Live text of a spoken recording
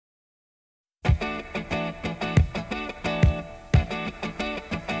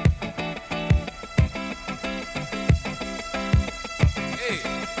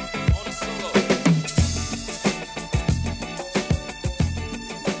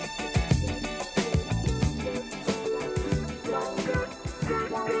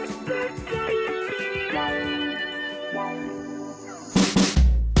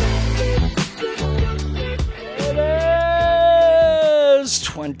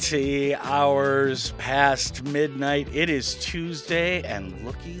20 hours past midnight. It is Tuesday, and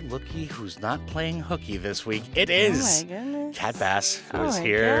looky who's not playing hooky this week. It is Kat Bass, who is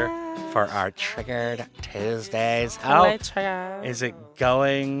here for our Triggered Tuesdays. How is it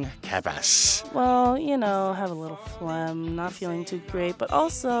going, Kat Bass? Well, have a little phlegm, not feeling too great, but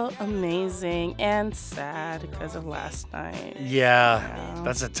also amazing and sad because of last night. Yeah,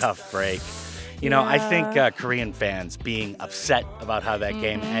 that's a tough break. I think Korean fans being upset about how that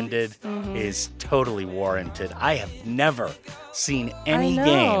game ended is totally warranted. I have never seen any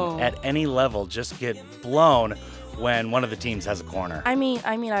game at any level just get blown when one of the teams has a corner. I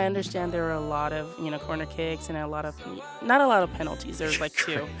understand there were a lot of, corner kicks and not a lot of penalties. There was like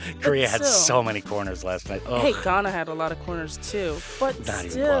two. Korea had so many corners last night. Ugh. Hey, Ghana had a lot of corners too. But not still,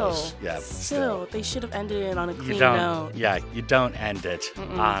 even close. Yeah, still, they should have ended it on a clean note. Yeah, you don't end it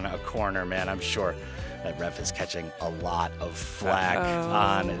on a corner, man. I'm sure that ref is catching a lot of flack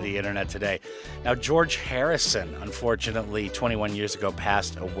on the internet today. Now, George Harrison, unfortunately, 21 years ago,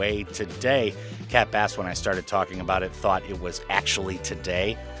 passed away today. Kat Bass, when I started talking about it, thought it was actually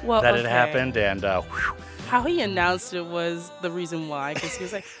today that it happened. And how he announced it was the reason why, because he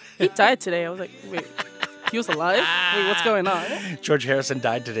was like, he died today. I was like, wait, he was alive? Wait, what's going on? George Harrison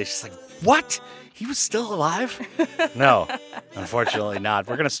died today. She's like, what? He was still alive? No, unfortunately not.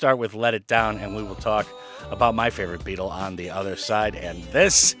 We're going to start with Let It Down, and we will talk about my favorite Beatle on the other side. And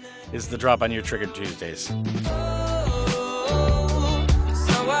this is the drop on your Triggered Tuesdays. So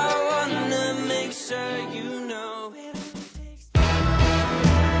I wanna make sure you know.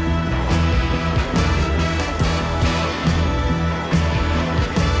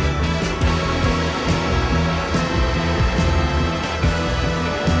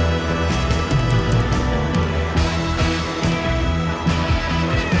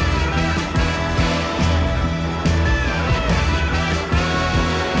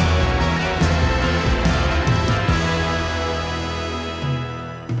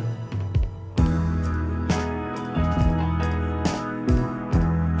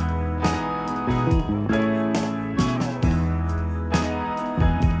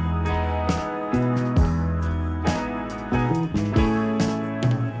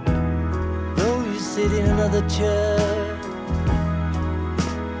 Another chair,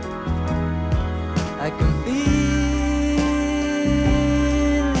 I can feel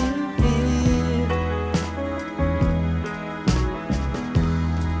you here,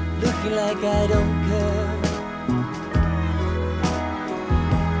 looking like I don't care,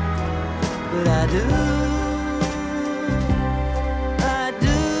 but I do.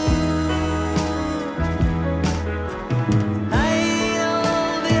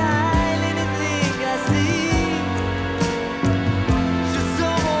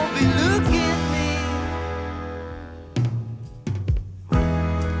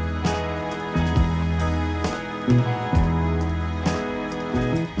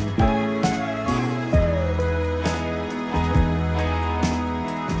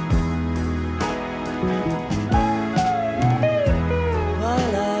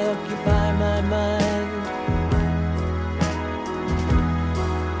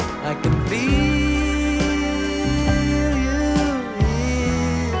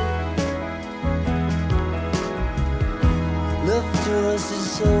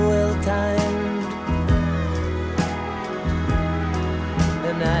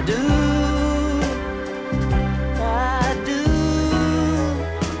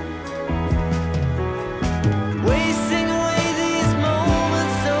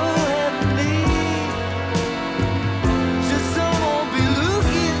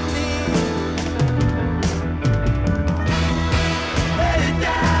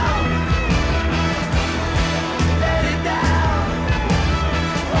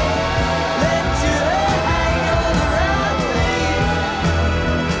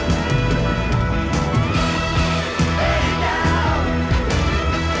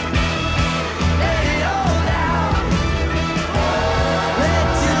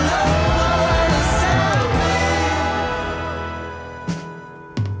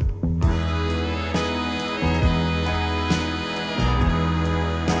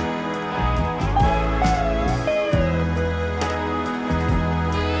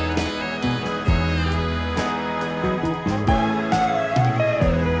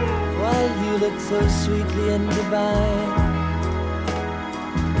 So sweetly and divine,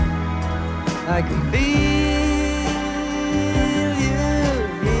 I can feel you here.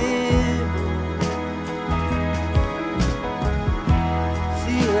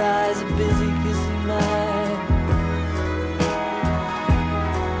 See your eyes are busy kissing mine,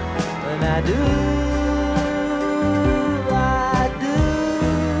 and I do.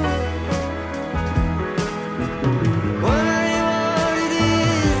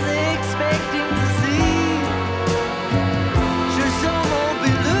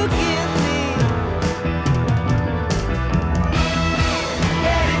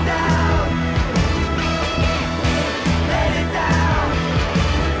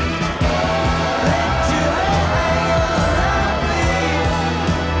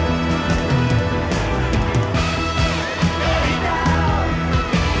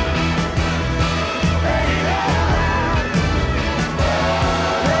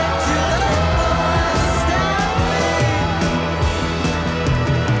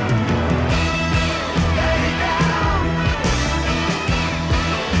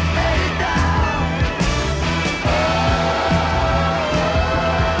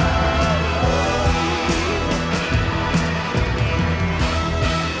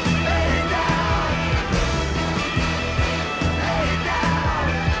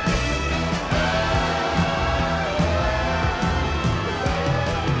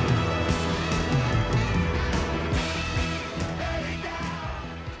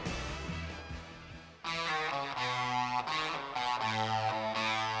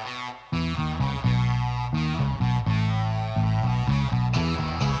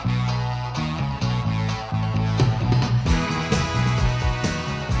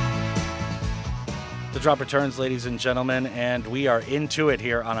 Drop returns, ladies and gentlemen, and we are into it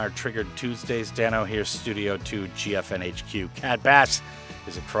here on our Triggered Tuesdays. Dano here, Studio 2, GFNHQ. Cat Bass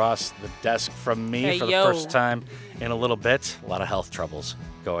is across the desk from me for the first time in a little bit. A lot of health troubles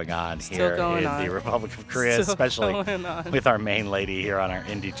going on here in the Republic of Korea, especially with our main lady here on our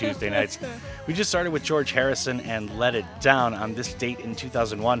Indie Tuesday nights. We just started with George Harrison and Let It Down. On this date in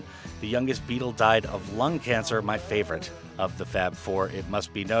 2001, the youngest Beatle died of lung cancer, my favorite of the Fab Four, it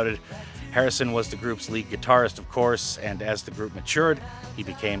must be noted. Harrison was the group's lead guitarist, of course, and as the group matured, he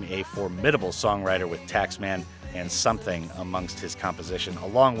became a formidable songwriter with Taxman and Something amongst his composition,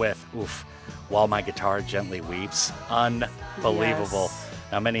 along with, While My Guitar Gently Weeps. Unbelievable. Yes.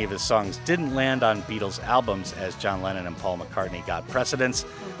 Now, many of his songs didn't land on Beatles albums as John Lennon and Paul McCartney got precedence,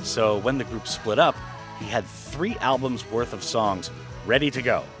 so when the group split up, he had 3 albums worth of songs ready to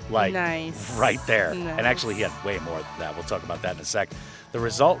go, like right there. Nice. And actually, he had way more than that. We'll talk about that in a sec. The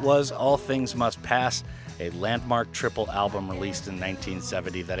result was All Things Must Pass, a landmark triple album released in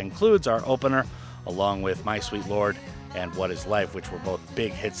 1970 that includes our opener, along with My Sweet Lord and What Is Life, which were both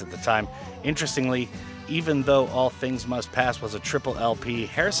big hits at the time. Interestingly, even though All Things Must Pass was a triple LP,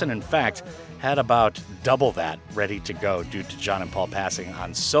 Harrison, in fact, had about double that ready to go due to John and Paul passing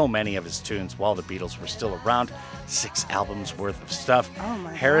on so many of his tunes while the Beatles were still around. 6 albums worth of stuff.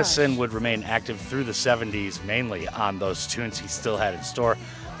 Harrison would remain active through the 70s, mainly on those tunes he still had in store,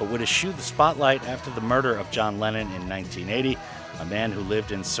 but would eschew the spotlight after the murder of John Lennon in 1980, a man who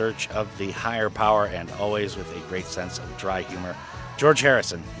lived in search of the higher power and always with a great sense of dry humor. George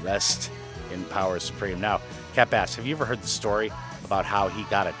Harrison, rest in power supreme. Now, Cat Bass, have you ever heard the story about how he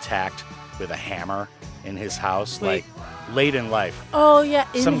got attacked with a hammer in his house, like late in life? Oh, yeah,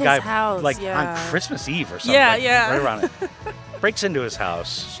 in some his guy, house. like on Christmas Eve or something. Right around it. Breaks into his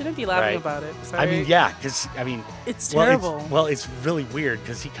house. Shouldn't be laughing about it. Sorry. I mean, yeah, because, it's terrible. It's really weird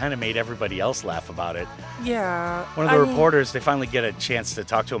because he kind of made everybody else laugh about it. Yeah. One of the reporters, they finally get a chance to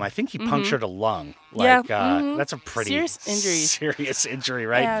talk to him. I think he punctured a lung. That's a pretty serious injury,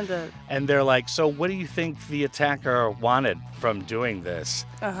 right? And they're like, so what do you think the attacker wanted from doing this?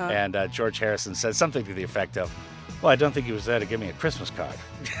 And George Harrison says something to the effect of, well, I don't think he was there to give me a Christmas card.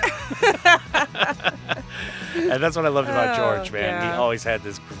 And that's what I loved about George, man. Yeah. He always had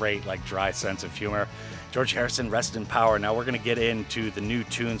this great, dry sense of humor. George Harrison, rest in power. Now we're going to get into the new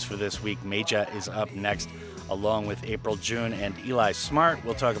tunes for this week. Meja is up next, along with April June and Eli Smart.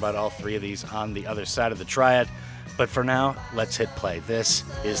 We'll talk about all 3 of these on the other side of the triad. But for now, let's hit play. This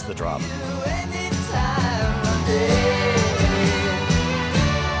is The Drop.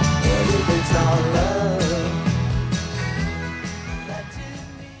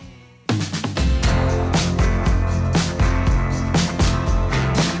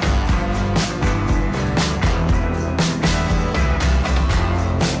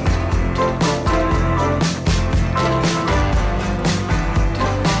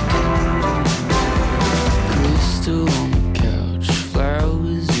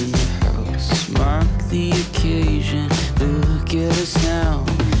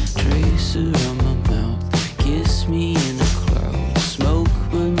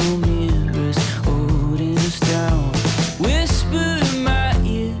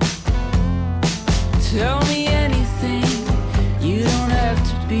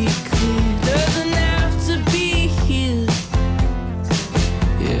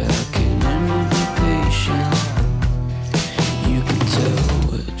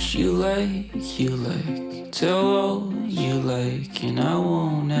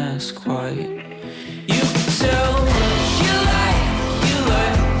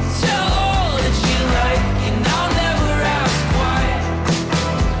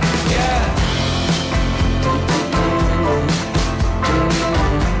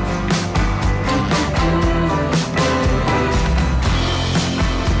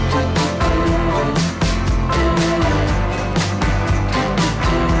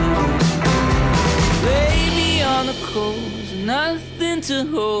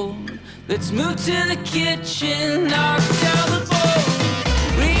 Let's move to the kitchen, knock down the bowl,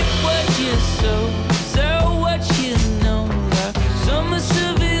 reap what you sow, sow what you know. Like summer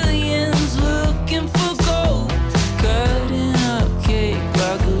civilians looking for gold, cutting up cake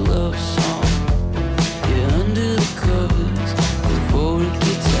like a love song. Yeah, under the covers before it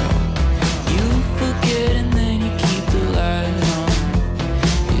gets out, you forget and then you keep the light on.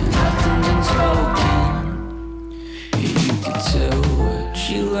 Yeah, nothing's been spoken. Yeah, you can tell what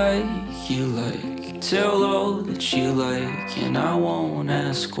you like. You like, tell all that you like, and I won't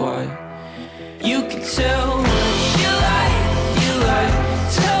ask why. You can tell what you like,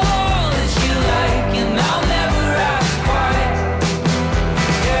 tell all that you like, and I'll never ask why.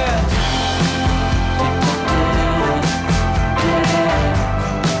 Yeah.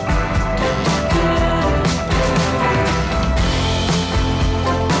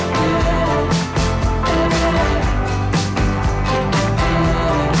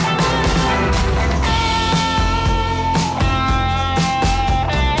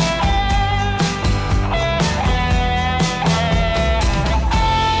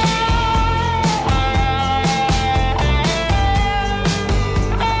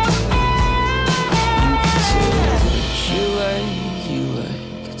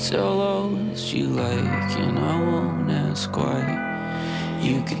 tell all that you like, and I won't ask why.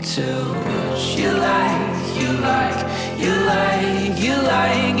 You could tell what you like, you like, you like, you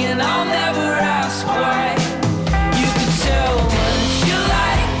like, and I'll never ask why. You could tell what you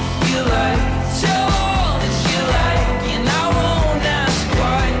like, you like, tell all that you like, and I won't ask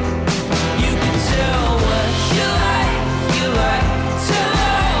why. You could tell what you like, you like, tell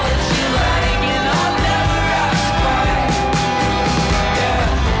all that you like, and I'll never ask why. Yeah.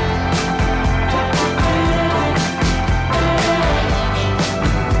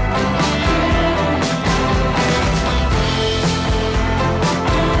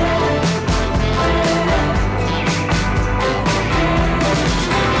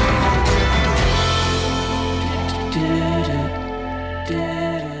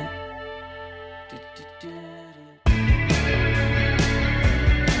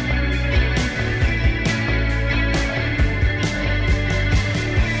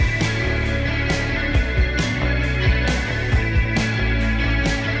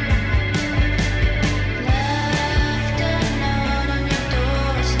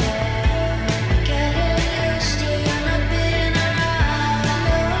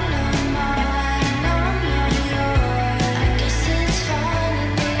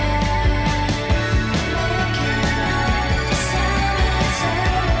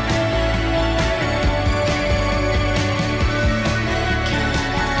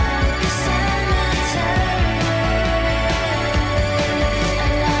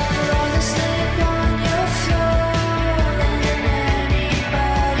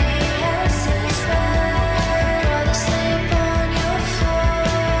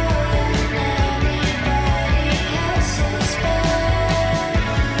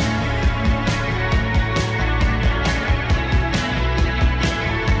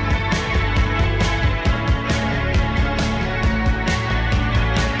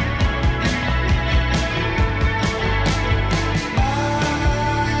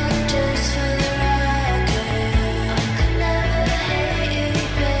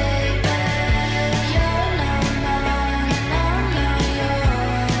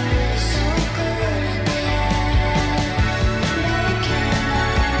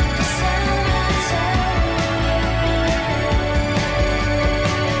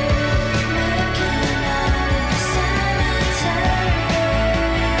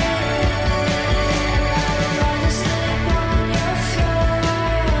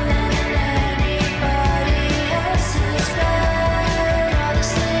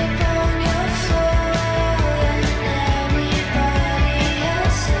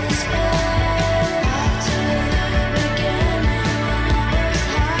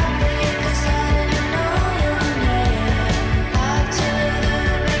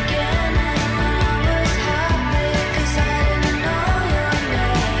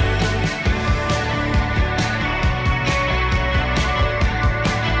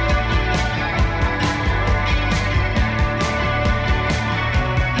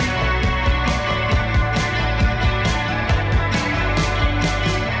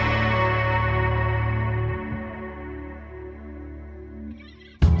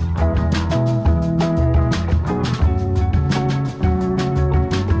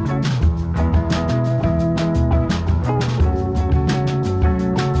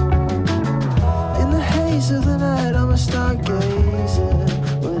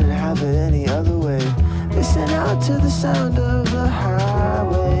 To the sound of the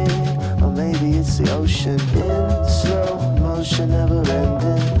highway, or maybe it's the ocean in slow motion, never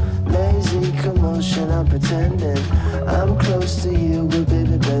ending, lazy commotion. I'm pretending I'm close to you with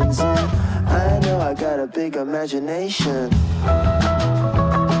baby benzene. I know I got a big imagination,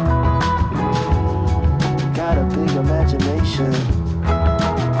 got a big imagination.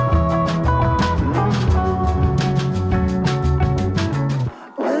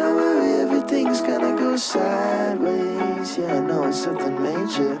 When I worry, everything's gonna go sideways. Yeah, I know it's something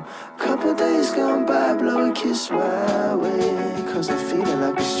major. Couple days gone by, blow a kiss my way, 'cause I'm feeling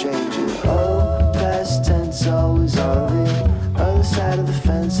like a stranger. Oh, past tense, always on the other side of the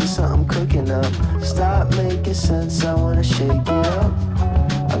fence. There's something cooking up. Stop making sense, I wanna shake it up.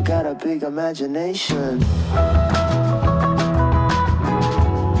 I've got a big imagination,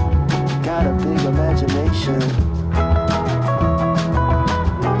 got a big imagination.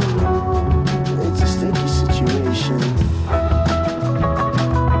 It's a sticky situation,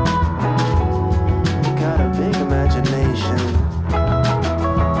 got a big imagination.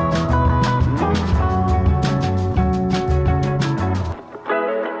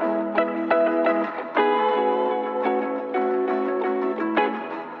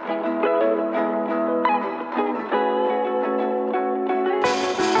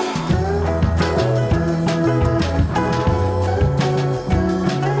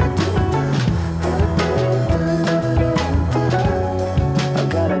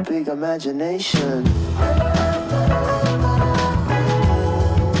 imagination.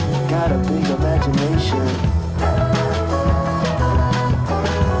 Got a big imagination.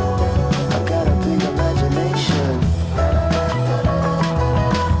 I got a big imagination.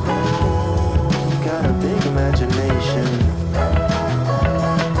 Got a big imagination.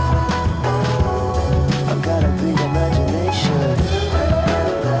 I got a big imagination.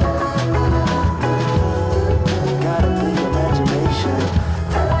 Got a big imagination.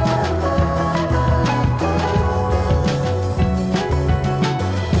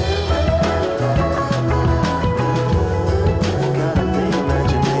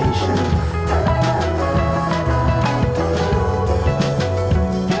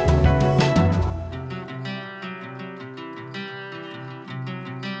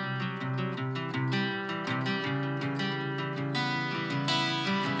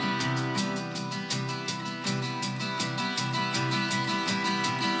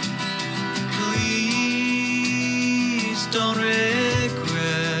 Don't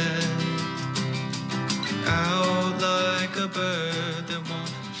regret. Out like a bird that won't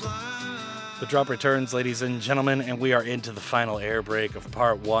fly. The drop returns, ladies and gentlemen, and we are into the final air break of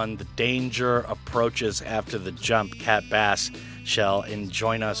part one. The danger approaches after the jump. Kat Bass shall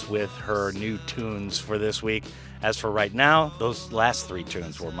join us with her new tunes for this week. As for right now, those last three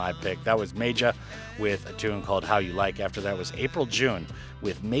tunes were my pick. That was Meja with a tune called How You Like. After that was April June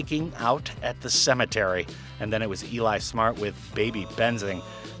with Making Out at the Cemetery. And then it was Eli Smart with Baby Benzing.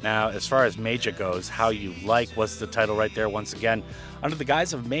 Now, as far as Meja goes, How You Like was the title right there once again. Under the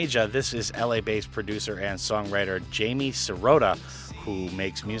guise of Meja, this is LA-based producer and songwriter Jamie Sirota, who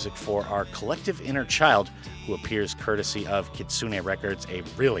makes music for our collective inner child, who appears courtesy of Kitsune Records, a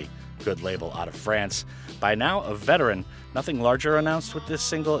really good label out of France. By now a veteran, nothing larger announced with this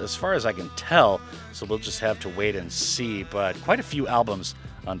single as far as I can tell, so we'll just have to wait and see, but quite a few albums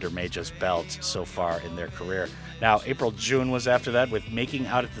under Meja's belt so far in their career. Now, April June was after that with Making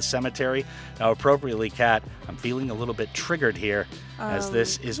Out at the Cemetery. Now, appropriately, Kat, I'm feeling a little bit triggered here, as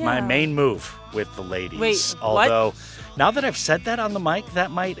this is my main move with the ladies. Wait, although, what? Now that I've said that on the mic,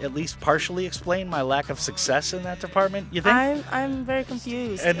 that might at least partially explain my lack of success in that department, you think? I'm very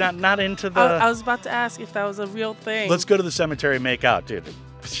confused. And not into the... I was about to ask if that was a real thing. Let's go to the cemetery and make out, dude.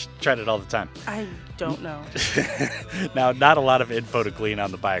 Tried it all the time. I don't know. Now, not a lot of info to glean on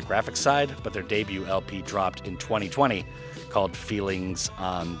the biographic side, but their debut LP dropped in 2020 called Feelings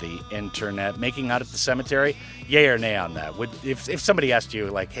on the Internet. Making Out at the Cemetery, yay or nay on that? If somebody asked you,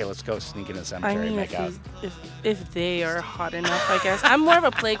 like, hey, let's go sneak in the cemetery and make out. If they are hot enough, I guess. I'm more of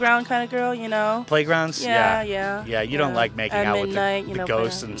a playground kind of girl, you know? Playgrounds? Yeah. Yeah, you don't like making At out midnight, with the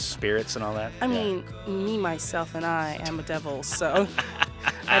ghosts and spirits and all that? I mean, me, myself, and I am a devil, so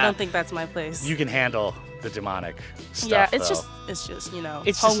I don't think that's my place. You can handle the demonic stuff, yeah, it's though. just you know,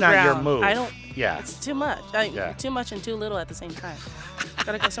 It's home just not your ground. move. I don't. Yeah. It's too much. Too much and too little at the same time.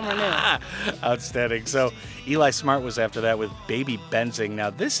 Gotta go somewhere new. Outstanding. So Eli Smart was after that with Baby Benzing.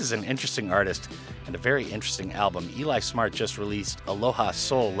 Now, this is an interesting artist and a very interesting album. Eli Smart just released Aloha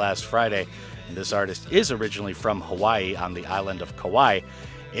Soul last Friday, and this artist is originally from Hawaii on the island of Kauai.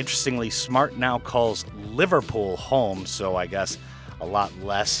 Interestingly, Smart now calls Liverpool home, so I guess a lot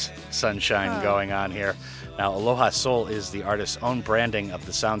less sunshine going on here. Now, Aloha Soul is the artist's own branding of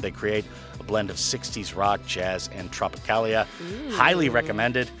the sound they create, a blend of 60s rock, jazz, and tropicalia. Highly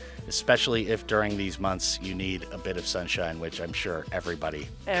recommended, especially if during these months you need a bit of sunshine, which I'm sure everybody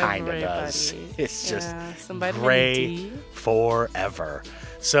kind of does. It's just gray forever.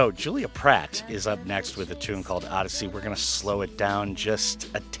 So Julia Pratt is up next with a tune called Odyssey. We're going to slow it down just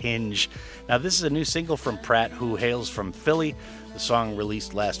a tinge. Now, this is a new single from Pratt, who hails from Philly. The song,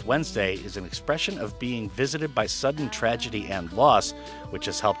 released last Wednesday, is an expression of being visited by sudden tragedy and loss, which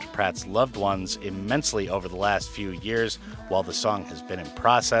has helped Pratt's loved ones immensely over the last few years while the song has been in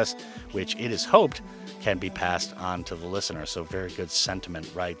process, which it is hoped can be passed on to the listener. So very good sentiment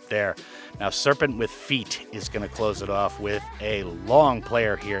right there. Now, Serpent with Feet is going to close it off with a long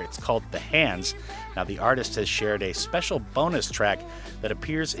player here. It's called The Hands. Now, the artist has shared a special bonus track that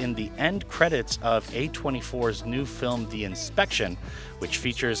appears in the end credits of A24's new film, The Inspection, which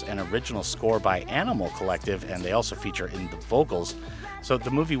features an original score by Animal Collective, and they also feature in the vocals. So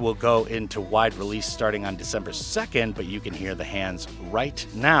the movie will go into wide release starting on December 2nd, but you can hear The Hands right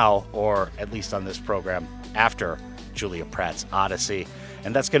now, or at least on this program, after Julia Pratt's Odyssey.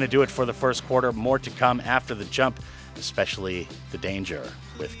 And that's going to do it for the first quarter. More to come after the jump, especially The Danger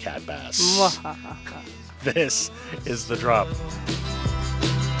with Kat Bass. This is The Drop.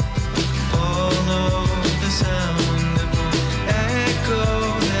 Follow the sound that will echo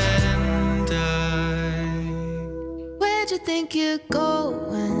and die. Where'd you think you're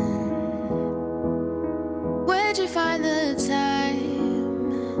going? find the time.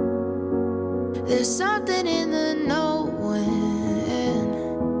 There's something in the knowing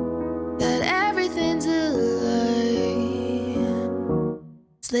that everything's alive.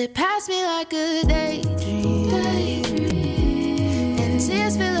 Slip past me like a daydream, and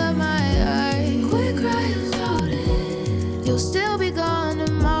tears fill up my eyes. Quit crying about it. You'll still be gone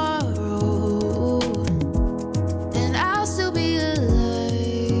tomorrow, and I'll still be alive.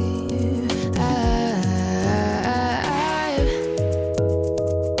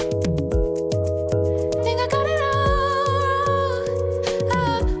 Think I got it all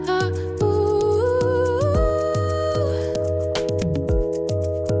wrong.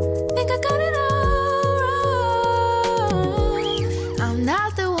 Think I got it all wrong. I'm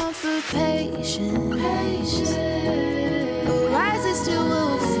not the one for patience. What rises still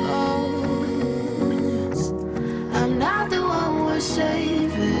will fall. I'm not the one worth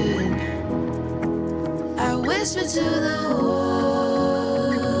saving. I whisper to the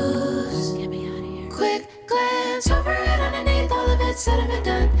walls. Get me out of here. Quick glance over it underneath all of it. Said it been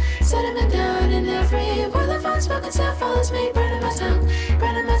done, said it been done. And every word of unspoken stuff follows me, burning my tongue,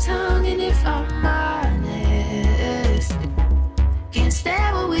 burning my tongue. And if I'm honest, can't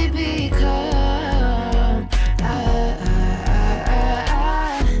stand what we become.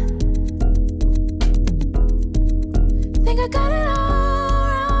 Think I got it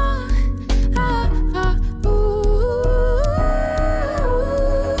all wrong.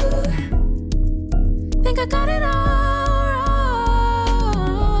 Think I got it all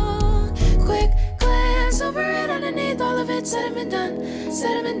wrong. Quick glance over it underneath all of it. Said it been done,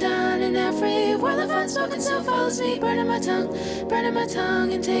 said it been done. And every word of unspoken still follows me, burning my tongue,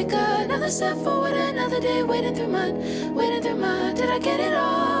 and take another step forward, another day wading through mud, wading through mud. Did I get it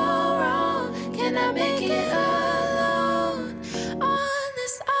all wrong? Can I make it alone on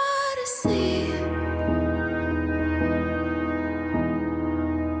this odyssey?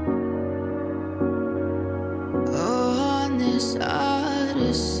 On this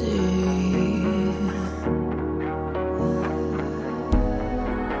odyssey.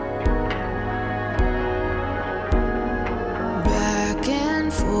 Back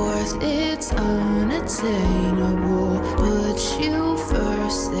and forth, it's unattainable. Put you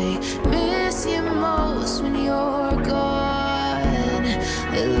first, they miss you most when you're gone.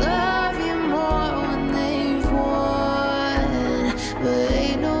 They love you more when they've won. But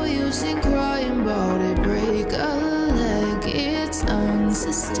ain't no use in crying about it. Break a leg, it's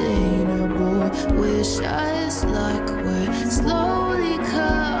unsustainable. Wish us luck, we're slowly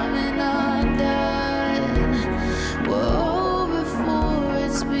coming undone. We're over before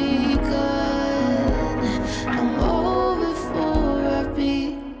it's begun. I'm over before I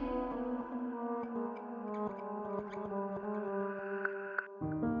be.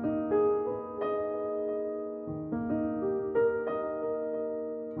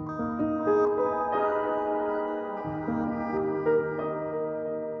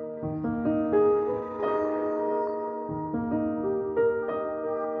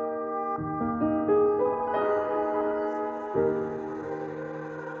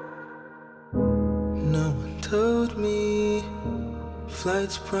 No one told me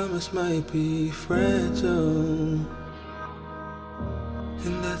flight's promise might be fragile,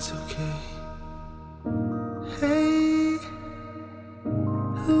 and that's okay. Hey,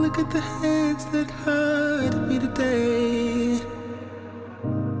 look at the hands that hurt me today.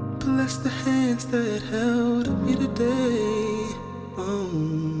 Bless the hands that held me today. Oh.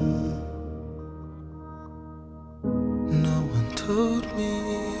 No one told me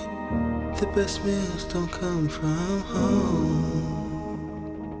the best meals don't come from home,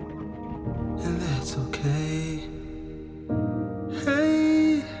 and that's okay.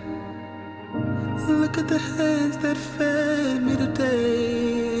 Hey, look at the hands that fed me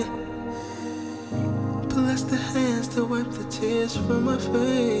today. Bless the hands that wipe the tears from my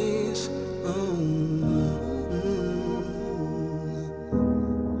face. Oh.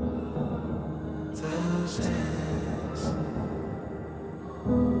 Those hands.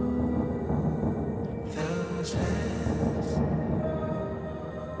 Those hands.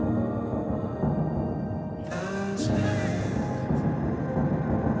 Those hands.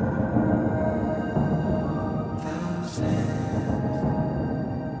 Those hands.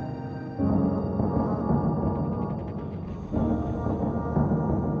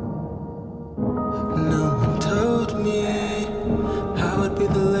 No one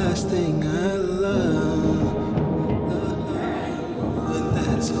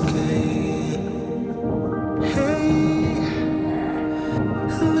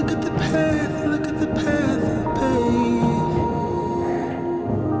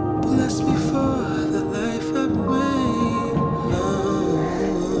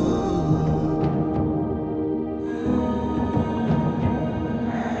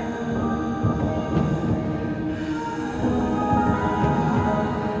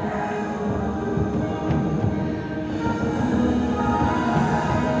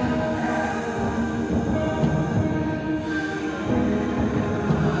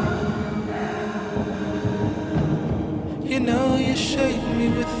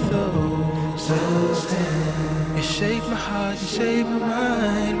hard to shape my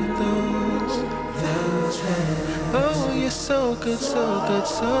mind with those hands. Oh, you're so good, so good,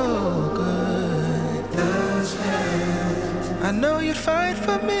 so good. Those hands. I know you'd fight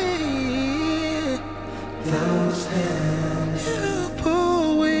for me. Those hands. You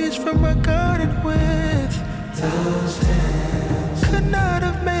pull weeds from my garden with those hands. Could not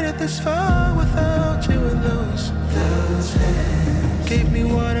have made it this far without you and those hands. Gave me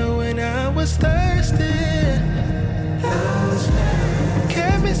water when I was thirsty. Those hands.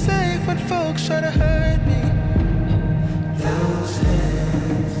 Kept me safe when folks try to hurt me. Those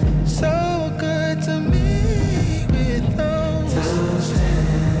hands. So good to me with those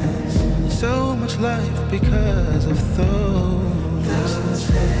hands. So much life because of those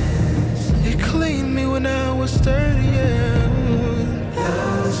hands. You cleaned me when I was dirty, yeah.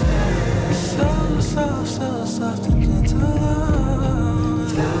 Those hands. So soft and gentle.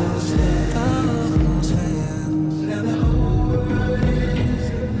 Those hands. Now the whole world is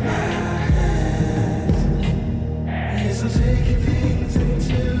in my hands. Yes, I'm taking things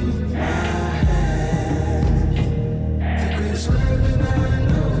into my hands. The greatest weapon I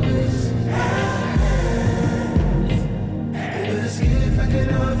know is my hands. The best gift I can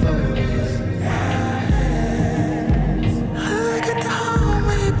offer is my hands. Look at the home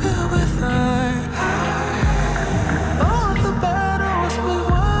we built with our hands. All the battles we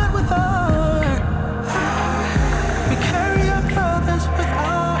won with our hands. We carry our brothers with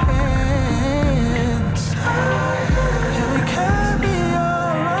our hands. And we carry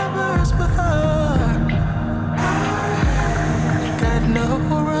our lovers with our hands. Got no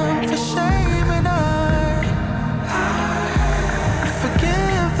room for shame in our hands.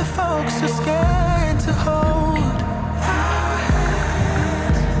 Forgive the folks who scared to hold.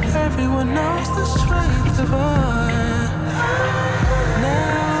 Everyone knows the strength of our.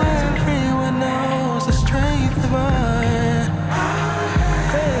 Now everyone knows the strength of our hands.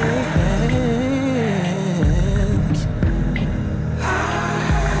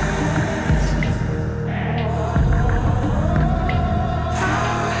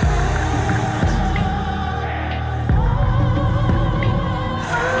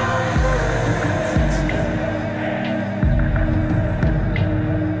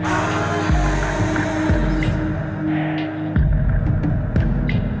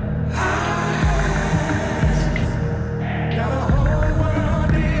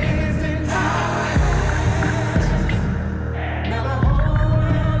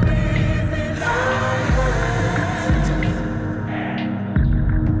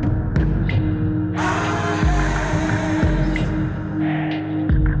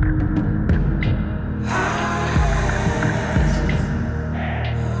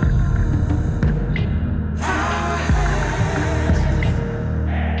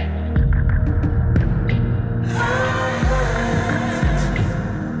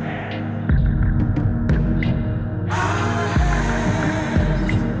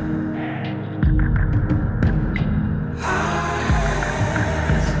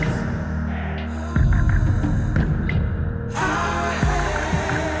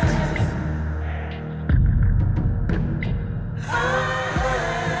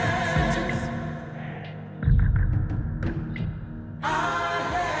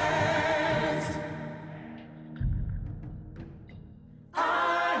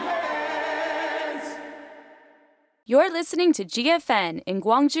 You're listening to GFN in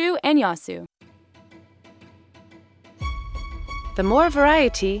Gwangju and Yeosu. The more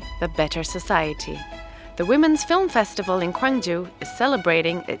variety, the better society. The Women's Film Festival in Gwangju is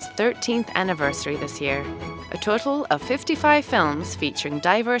celebrating its 13th anniversary this year. A total of 55 films featuring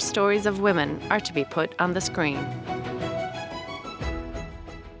diverse stories of women are to be put on the screen.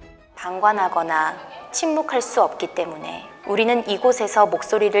 방관하거나 침묵할 수 없기 때문에 우리는 이곳에서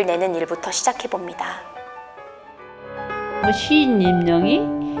목소리를 내는 일부터 시작해봅니다. 시인 임명이,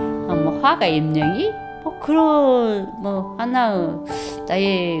 화가 임명이, 그런 하나의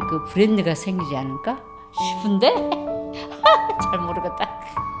나의 그 브랜드가 생기지 않을까 싶은데 잘 모르겠다.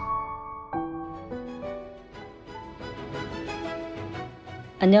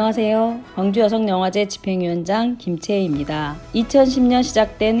 안녕하세요. 광주여성영화제 집행위원장 김채희입니다. 2010년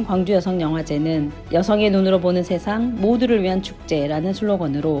시작된 광주여성영화제는 여성의 눈으로 보는 세상 모두를 위한 축제라는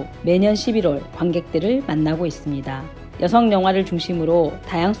슬로건으로 매년 11월 관객들을 만나고 있습니다. 여성 영화를 중심으로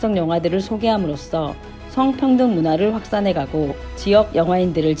다양성 영화들을 소개함으로써 성평등 문화를 확산해가고 지역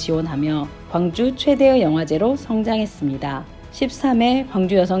영화인들을 지원하며 광주 최대의 영화제로 성장했습니다. 13회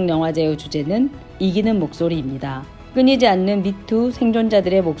광주여성영화제의 주제는 이기는 목소리입니다. 끊이지 않는 미투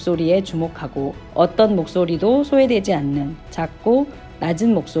생존자들의 목소리에 주목하고 어떤 목소리도 소외되지 않는 작고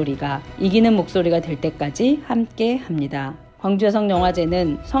낮은 목소리가 이기는 목소리가 될 때까지 함께 합니다.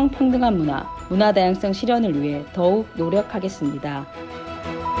 광주여성영화제는 성평등한 문화, 문화다양성 실현을 위해 더욱 노력하겠습니다.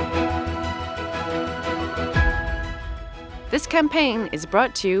 This campaign is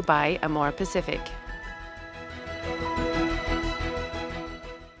brought to you by Amore Pacific.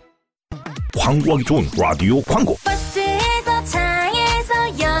 광고하기 좋은 라디오 광고. 버스에서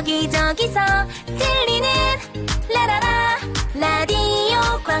차에서 여기저기서 들리는 라라라 라디오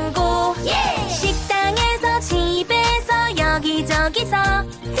광고. 식당에서 집에서 여기저기서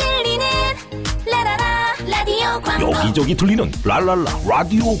들리는 라라라 라디오 광고. 여기저기 들리는 랄랄라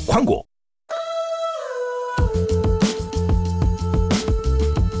라디오 광고.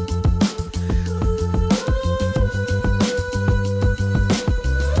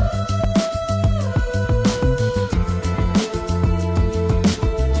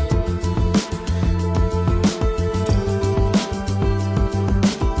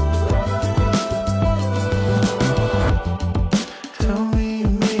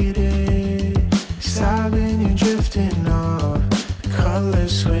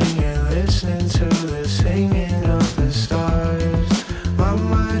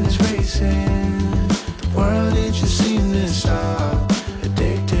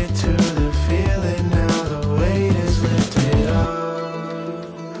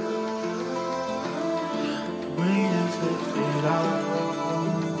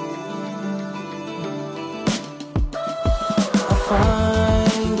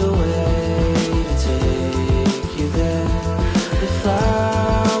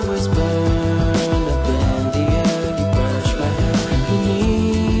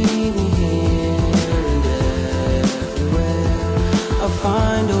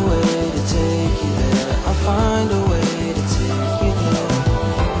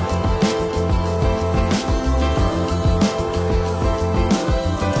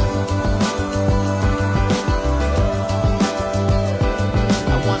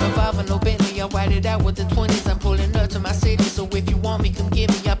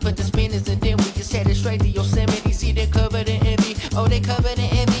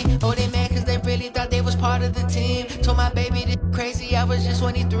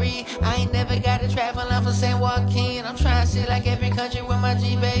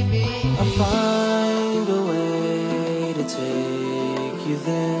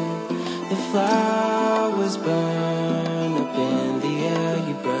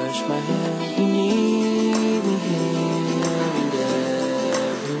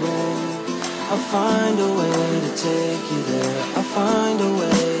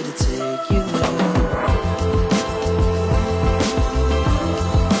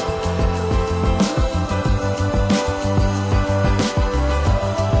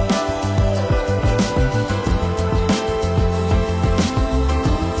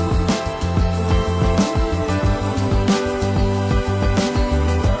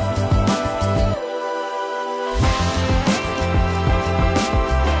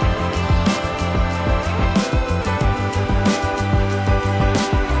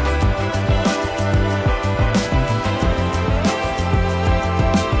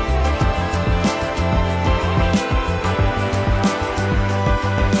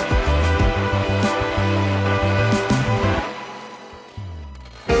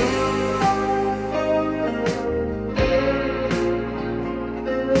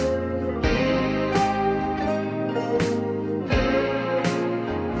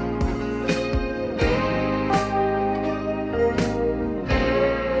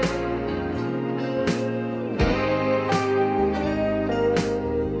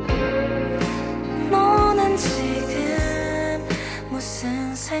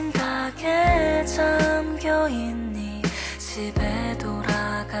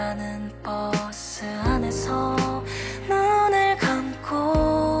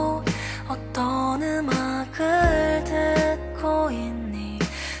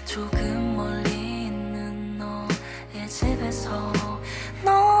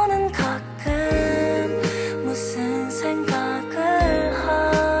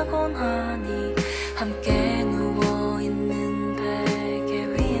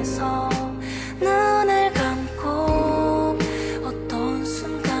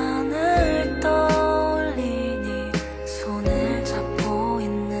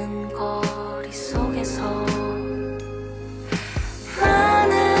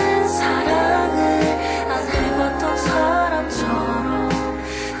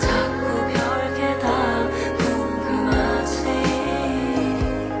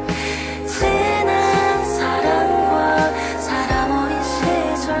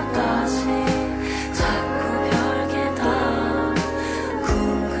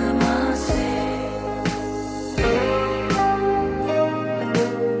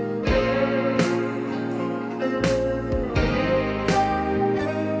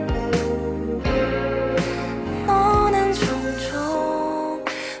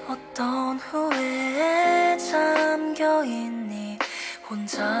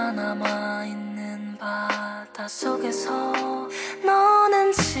 혼자 남아있는 바다 속에서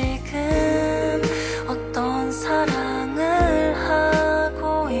너는 지금 어떤 사랑을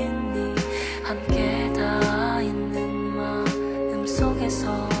하고 있니 함께 닿아 있는 마음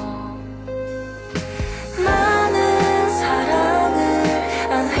속에서 많은 사랑을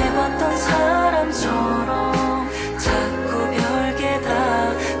안 해봤던 사람처럼 자꾸 별게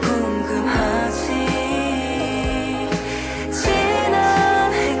다 궁금하지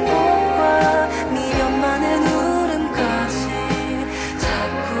지난 행복과 미련 많은 울음까지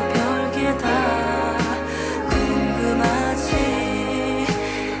자꾸 별게 다 궁금하지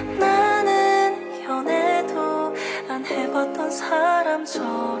나는 연애도 안 해봤던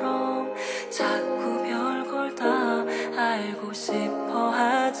사람처럼 자꾸 별걸 다 알고 싶어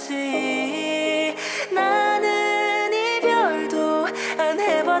하지 나는 이별도 안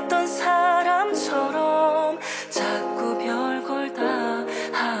해봤던 사람처럼 자꾸 별걸 다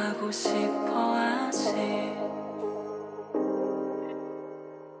하고 싶어 하지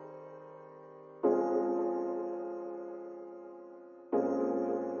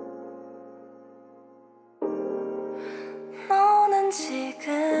너는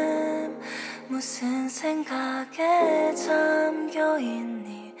지금 무슨 생각에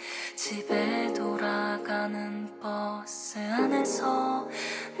잠겨있니 집에 돌아가는 버스 안에서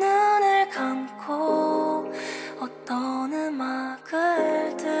눈을 감고 어떤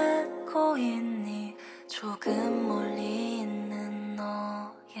음악을 듣고 있니 조금 멀리 있는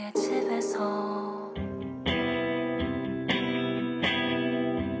너의 집에서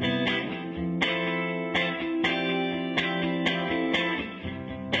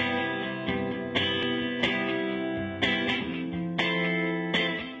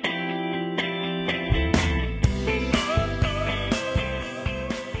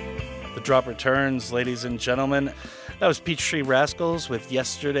The drop returns, ladies and gentlemen. That was Peachtree Rascals with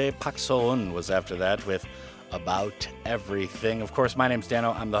Yesterday. Park So-eun was after that with About Everything. Of course, my name's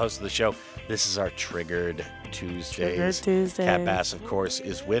Dano. I'm the host of the show. This is our Triggered Tuesdays. Triggered Tuesdays. Kat Bass, of course,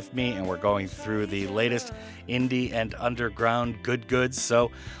 is with me, and we're going through the latest indie and underground good goods.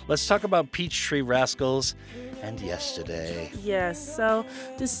 So let's talk about Peachtree Rascals and Yesterday. Yes, so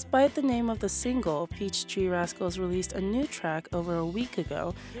despite the name of the single, Peachtree Rascals released a new track over a week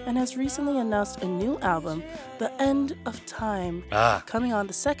ago and has recently announced a new album, The End of Time, coming on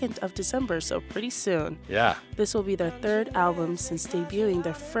the 2nd of December, so pretty soon. Yeah. This will be their third album since debuting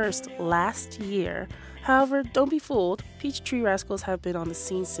their first last year. However, don't be fooled. Peachtree Rascals have been on the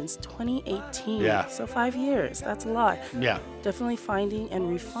scene since 2018. Yeah. So 5 years. That's a lot. Yeah. Definitely finding and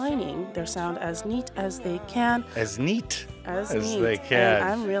refining their sound as neat as they can. As neat as neat. They can. And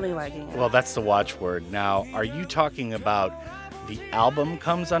I'm really liking it. Well, that's the watchword. Now, are you talking about the album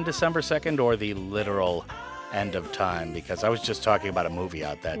comes on December 2nd or the literal end of time? Because I was just talking about a movie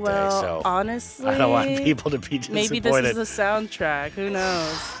out that day, so honestly, I don't want people to be disappointed. Maybe this is the soundtrack. Who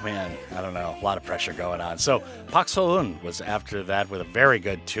knows? Man, I don't know. A lot of pressure going on. So Park So-eun was after that with a very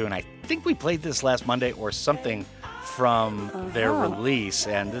good tune. I think we played this last Monday or something from their release,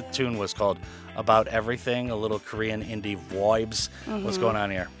 and the tune was called About Everything, a little Korean indie vibes. What's going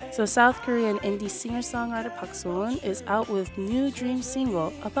on here? So South Korean indie singer-songwriter Park So-eun is out with new dream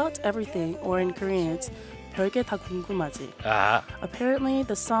single About Everything, or in Korean it's 별게 다 궁금하지. Apparently,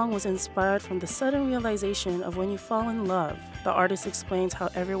 the song was inspired from the sudden realization of when you fall in love. The artist explains how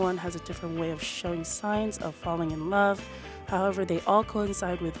everyone has a different way of showing signs of falling in love. However, they all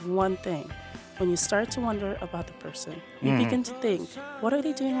coincide with one thing. When you start to wonder about the person, you begin to think, what are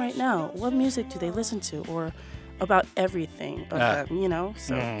they doing right now? What music do they listen to? Or about everything of them, you know?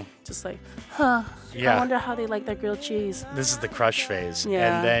 So just like, I wonder how they like their grilled cheese. This is the crush phase.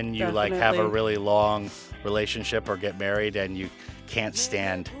 Yeah, and then you like have a definitely. really long relationship or get married and you can't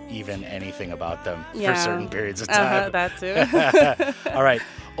stand even anything about them for certain periods of time. That too. All right.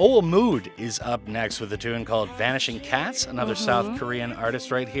 Oh Mood is up next with a tune called Vanishing Cats, another South Korean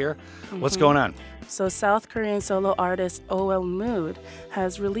artist right here. What's going on? So South Korean solo artist OL Mood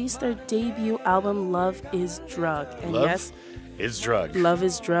has released their debut album Love Is Drug. And Love is Drug. Love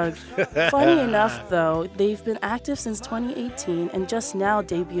is Drug. Funny enough though, they've been active since 2018 and just now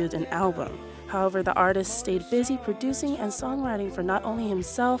debuted an album. However, the artist stayed busy producing and songwriting for not only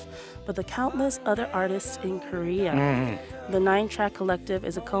himself, but the countless other artists in Korea. The 9-track collective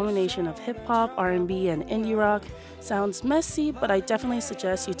is a culmination of hip-hop, R&B, and indie rock. Sounds messy, but I definitely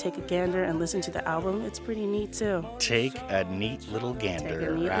suggest you take a gander and listen to the album. It's pretty neat, too. Take a neat little gander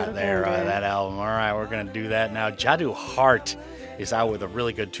right little there on gander. that album. All right, we're going to do that now. Jadu Heart is out with a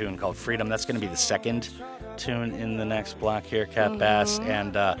really good tune called Freedom. That's going to be the second tune in the next block here, Kat Bass.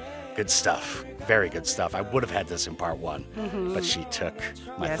 And good stuff. Very good stuff. I would have had this in part one, but she took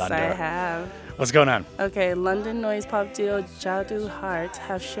my thunder. Yes, I have. What's going on? Okay, London noise pop duo Jadoo Heart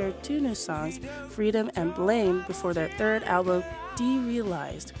have shared 2 new songs, Freedom and Blame, before their 3rd album,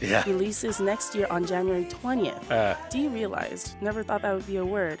 Derealized, releases next year on January 20th. Derealized. Never thought that would be a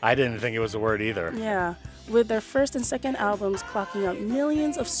word. I didn't think it was a word either. Yeah. With their 1st and 2nd albums clocking up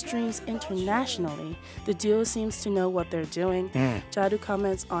millions of streams internationally, the duo seems to know what they're doing. Jadoo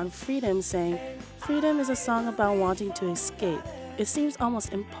comments on Freedom, saying, "Freedom is a song about wanting to escape. It seems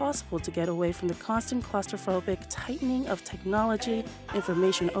almost impossible to get away from the constant claustrophobic tightening of technology,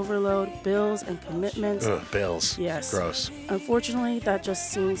 information overload, bills, and commitments." Ugh, bills. Yes. Gross. Unfortunately, that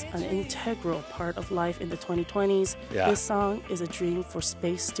just seems an integral part of life in the 2020s. Yeah. This song is a dream for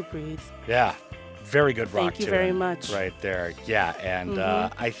space to breathe. Yeah. Very good rock Thank you tune very much. right there. Yeah, and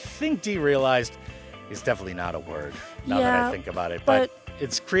I think Derealized is definitely not a word now that I think about it. But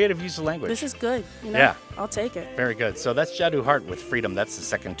it's creative use of language. This is good. You know? Yeah. I'll take it. Very good. So that's Jadoo Heart with Freedom. That's the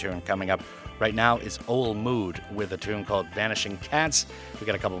 2nd tune coming up. Right now is Ol Mood with a tune called Vanishing Cats. We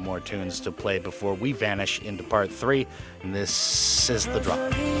got a couple more tunes to play before we vanish into part 3. And this is The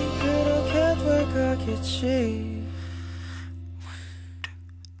Drop.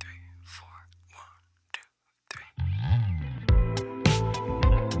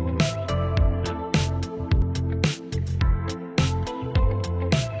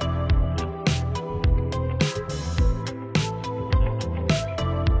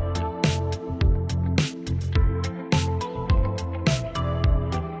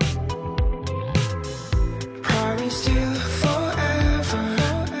 Promised you forever,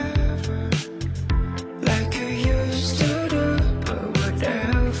 like you used to do, but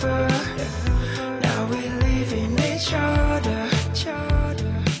whatever. Now we're leaving each other,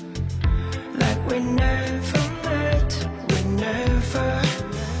 like we never met, we never.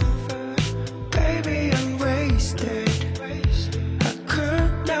 Baby, I'm wasted. I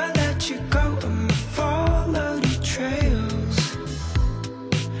could not let you go and follow the trails.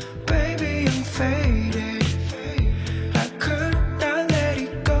 Baby, I'm faded. I could not let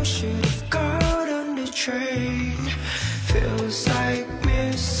it go. Should have got on the train. Feels like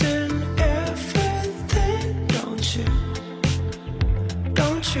missing everything, don't you?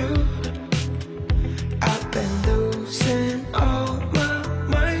 Don't you? I've been losing all my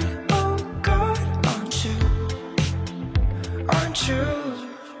mind. Oh God, aren't you? Aren't you?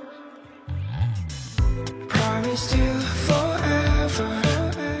 Promised you forever,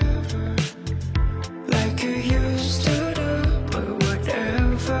 like you used to do, but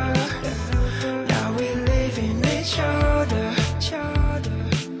whatever. Now we're leaving each other,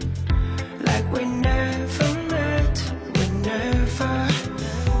 like we never met, we never.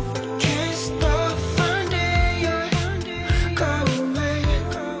 Can't stop finding you. Go away,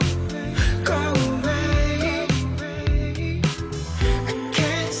 go away. I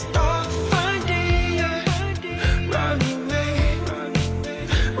can't stop finding you. Run away,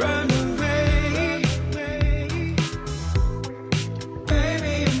 run away.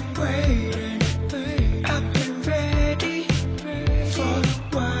 Baby, I'm waiting. I've been ready for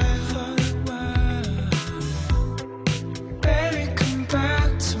a while. Baby, come back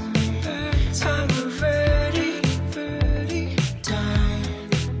to me. I'm ready. Time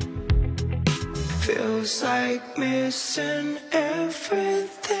feels like missing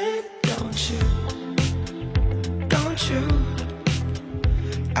everything, don't you? Don't you?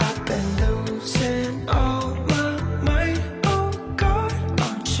 I've been losing all my mind. Oh God,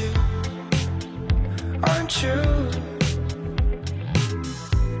 aren't you? Aren't you?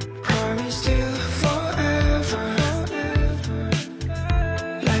 Promised you forever,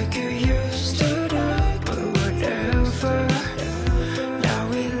 like you used to do, but whatever. Now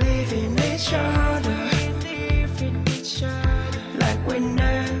we're leaving each other, like we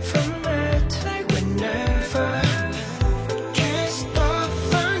never met, we never. Can't stop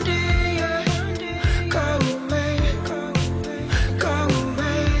finding you. Go away, go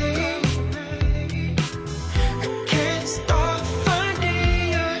away. I can't stop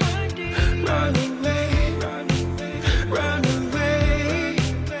finding you. Run away, run away.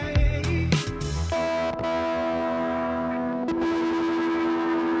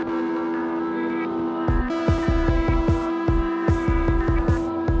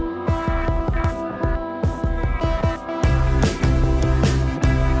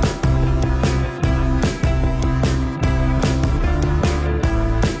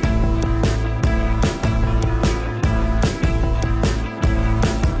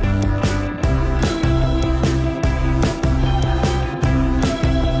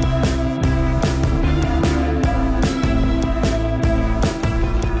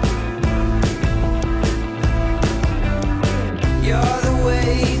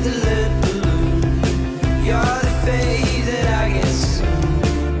 away the lead balloon. You're the fate that I get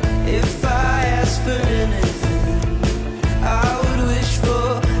soon. If I ask for anything, I would wish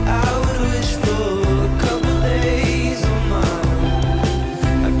for a couple days on my own,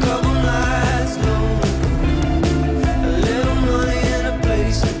 a couple nights alone, a little money and a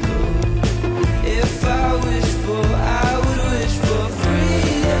place to go. If I would wish for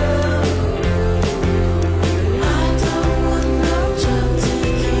freedom. I don't want no job to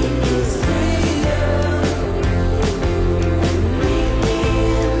keep me freedom. Meet me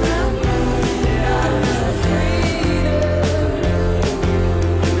in the morning, I'm freedom.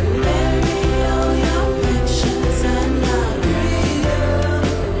 Bury all your pictures and my freedom.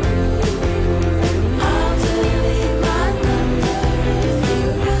 I'll delete my number if you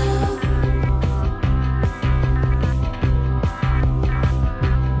will.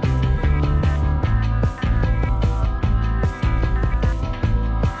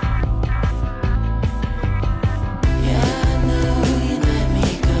 Yeah, I know you let me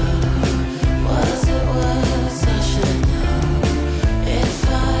go. Was it was I should know. If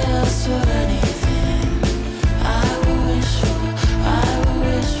I asked for anything, I would wish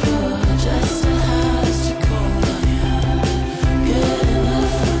for just a house to call on you. Good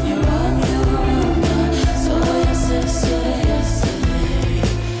enough on your own. I saw your sister yesterday.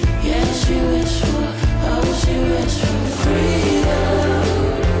 Yeah, she wished for freedom.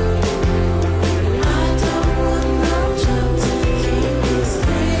 I don't want no job to keep me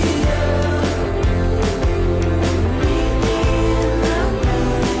freedom. Meet me in the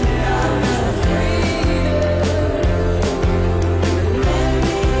morning, I'm freedom.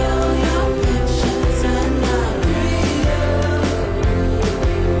 Bury all your pictures and my freedom.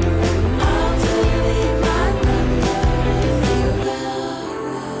 I'll delete my number if you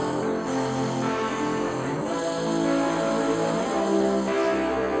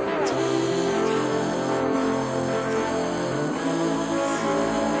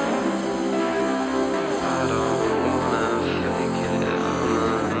I don't wanna fake it,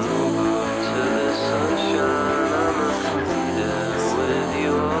 I'ma move up to the sunshine, I'ma lead it with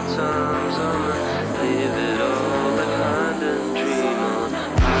your times, I'ma leave it all behind and dream on.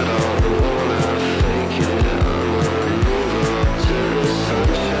 I don't wanna fake it, I'ma move up to the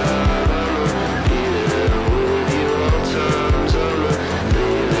sunshine, I'ma lead it with your times, I'ma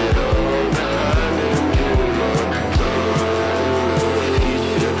leave it all behind and dream on. Somewhere in the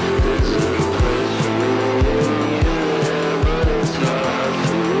future, there's a place for me, yeah, but it's hard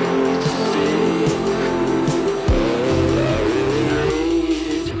for me to see. All I really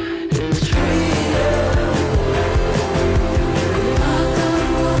need is freedom. I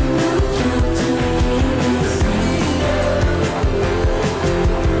don't want no job to keep me freedom.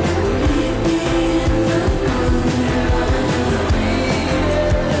 Meet me in the morning, I'm freedom.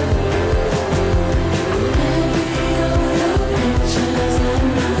 Bury all your pictures and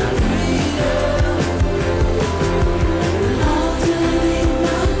my freedom. I'll delete my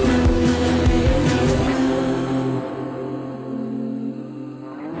number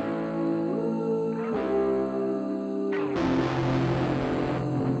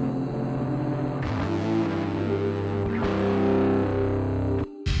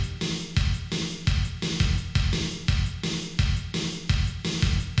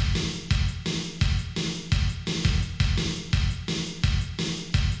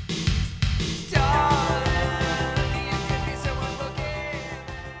if you will.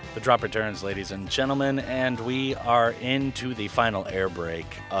 The drop returns, ladies and gentlemen, and we are into the final air break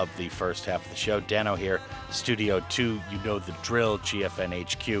of the first half of the show. Dano here, Studio 2, you know the drill, GFN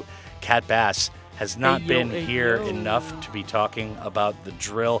HQ. Kat Bass has not been here enough to be talking about the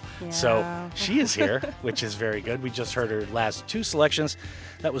drill, so she is here, which is very good. We just heard her last two selections.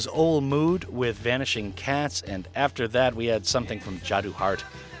 That was Ol Mood with Vanishing Cats, and after that we had something from Jadu Heart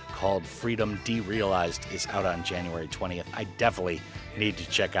called Freedom Derealized. Is out on January 20th. I definitely need to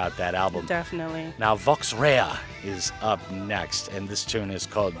check out that album. Definitely. Now, Vox Rea is up next, and this tune is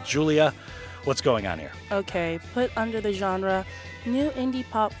called Julia. What's going on here? Okay, put under the genre new indie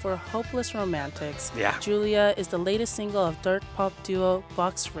pop for hopeless romantics. Yeah. Julia is the latest single of dark pop duo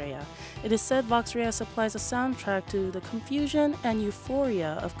Vox Rea. It is said Vox Rea supplies a soundtrack to the confusion and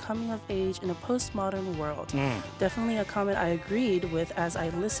euphoria of coming of age in a postmodern world. Definitely a comment I agreed with as I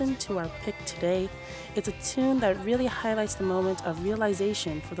listened to our pick today. It's a tune that really highlights the moment of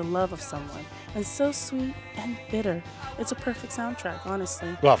realization for the love of someone, and so sweet and bitter. It's a perfect soundtrack,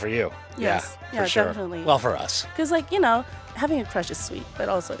 honestly. Well, for you. Yes. Yeah, for sure. Definitely. Well, for us. Because, like, you know, having a crush is sweet, but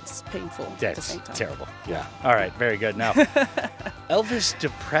also it's painful at the same time. Terrible. Yeah. All right. Very good. Now, Elvis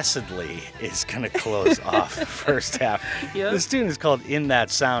Depressedly is going to close off the first half. Yep. This tune is called In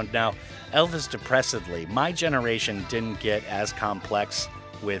That Sound. Now, Elvis Depressedly, my generation didn't get as complex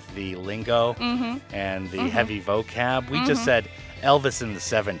with the lingo and the heavy vocab. We just said Elvis in the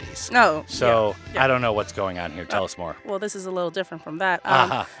 70s. No. So I don't know what's going on here. Tell us more. Well, this is a little different from that.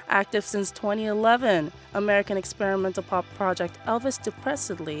 Active since 2011, American experimental pop project Elvis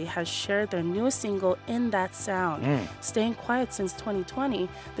Depressedly has shared their newest single, In That Sound. Staying quiet since 2020,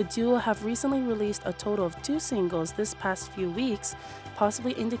 the duo have recently released a total of 2 singles this past few weeks,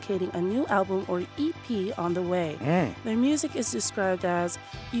 possibly indicating a new album or EP on the way. Their music is described as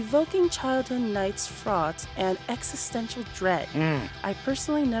evoking childhood nights fraught and existential dread. I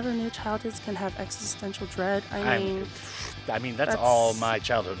personally never knew childhoods can have existential dread. I mean, that's all my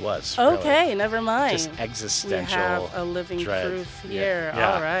childhood was. Okay, really. Never mind. Just existential We have a living dread. proof here.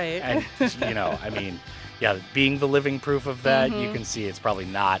 Yeah. All right. And, being the living proof of that, you can see it's probably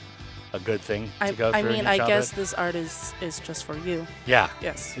not a good thing to go through. I mean, in your childhood. guess this art is just for you. Yeah.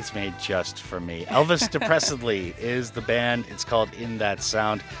 Yes. It's made just for me. Elvis Depressedly is the band. It's called In That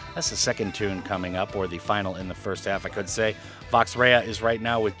Sound. That's the second tune coming up, or the final in the first half, I could say. Vox Rea is right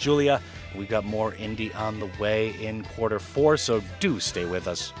now with Julia. We've got more indie on the way in quarter 4, so do stay with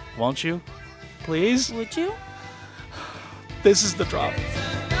us, won't you? Please? Would you? This is the drop.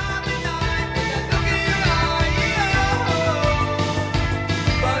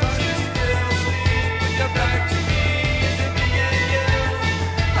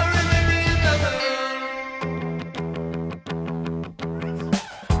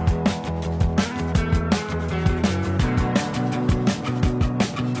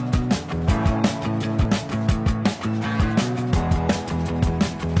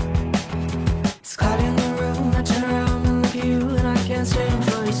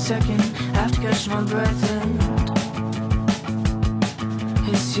 Second, have to catch my breath and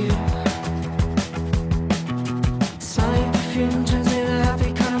it's you. Smelling perfume turns me to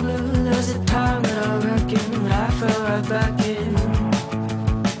happy kind of blue. There was a time that I reckon I fell right back in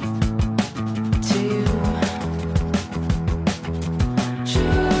to you.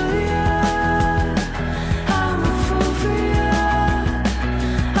 Julia, I'm a fool for you.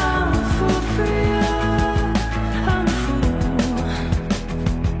 I'm a fool for you. I'm a fool.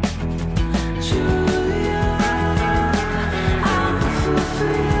 Julia, I'm a fool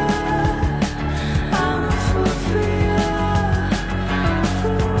for you. I'm a fool for you.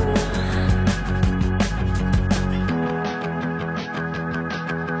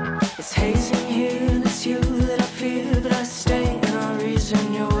 It's hazing here and it's you that I fear, but I stay and I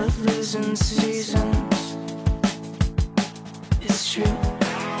reason you're worth losing seasons. It's true.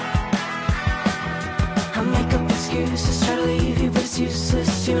 I make up excuses, try to leave you, but it's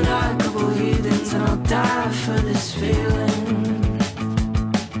useless. You and I, a couple heathens, and I'll die for this feeling.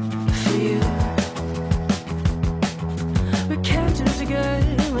 For you. We can't do this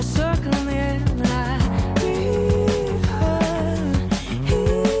again. We're circling the air, and I leave her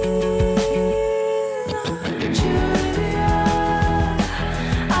here. Julia,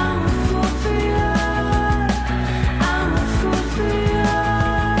 I'm a fool for you. I'm a fool for you.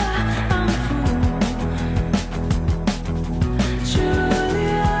 I'm a fool.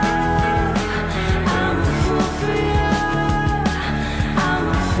 Julia, I'm a fool for you. I'm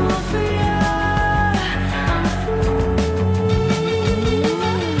a fool for you. I'm a fool.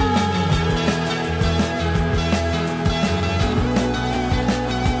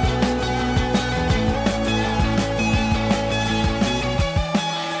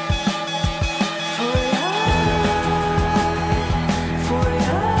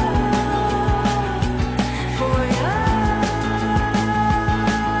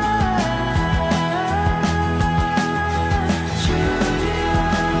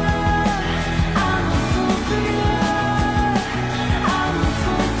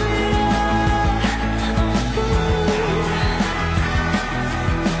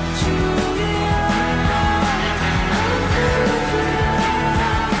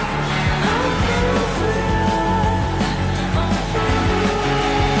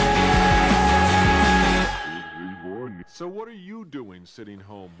 So what are you doing sitting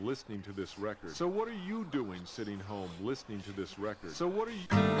home listening to this record? So what are you doing sitting home listening to this record? So what are you...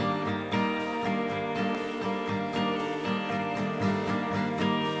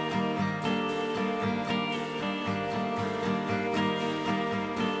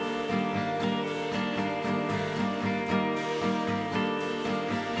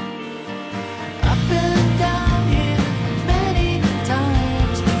 I've been down here many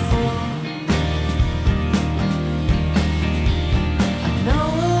times before.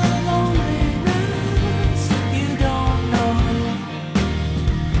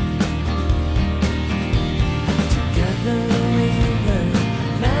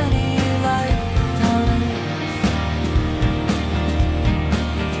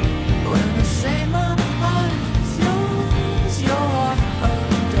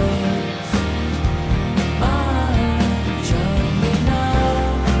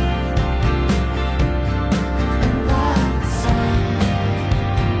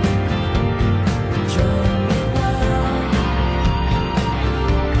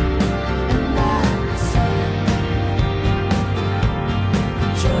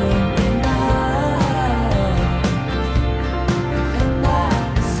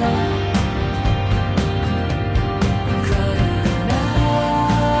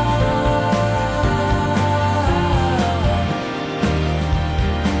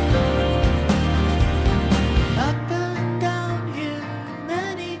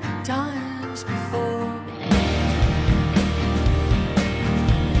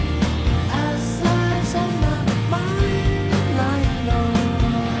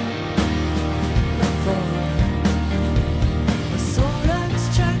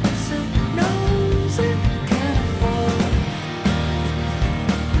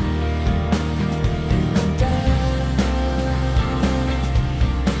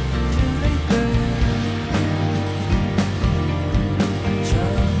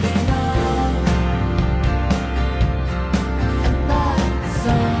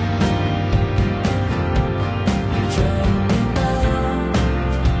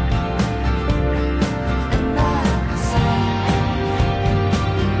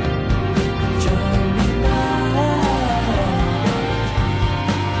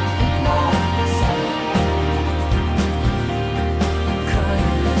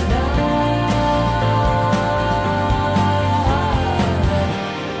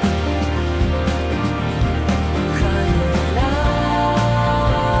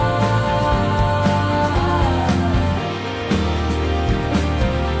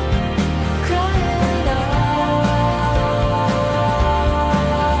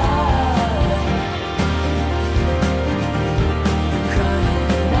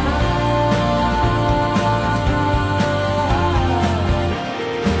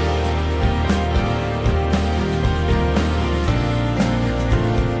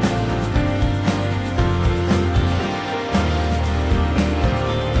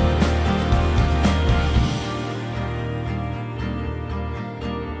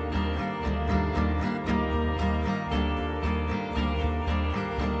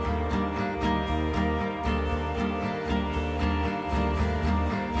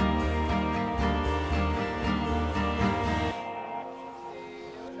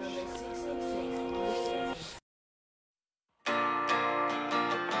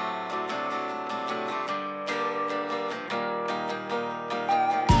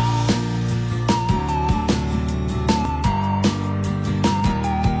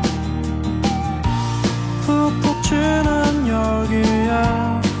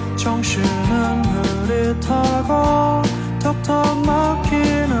 정신은 흐릿하고 턱턱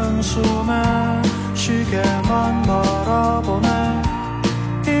막히는 숨에 시계만 바라보네.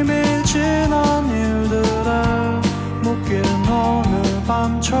 이미 지난 일들에 묶인 오늘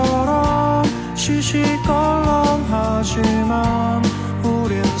밤처럼 시시껄렁하지만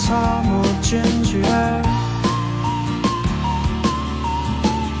우린 사뭇 진지해.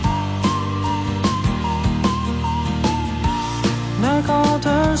 내가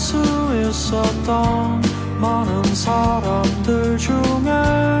될 수 있었던 많은 사람들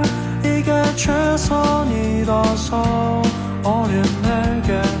중에 이게 최선이라서 어린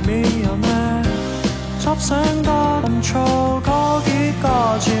내게 미안해. 잡생각 멈춰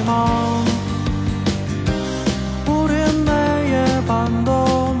거기까지만. 우린 매일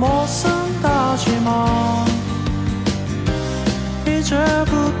반도 못 쓴다지만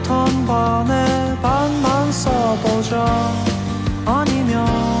이제부턴 반에 반만 써보자. 아니면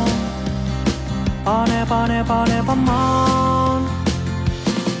반에 반만.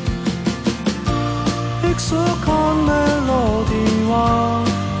 익숙한 멜로디와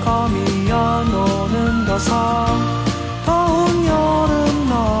감이 안 오는 가사. 더운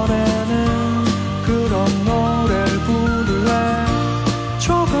여름날에는 그런 노래를 부를래.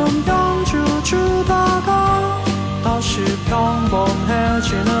 조금 연주 주다가 다시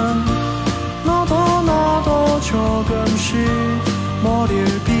평범해지는 너도 나도 조금씩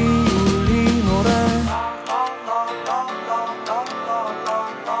머리를 비울린 노래.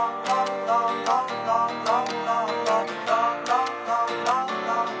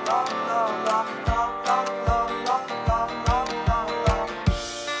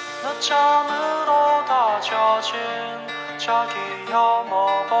 늦잠으로 다져진 자기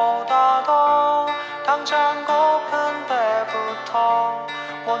혐오보다도 당장 고픈 배부터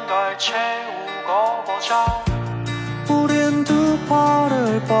뭔가를 채우고 보자. 우린 두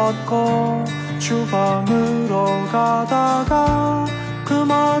팔을 뻗고 주방으로 가다가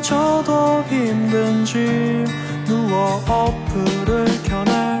그마저도 힘든지 누워 어플을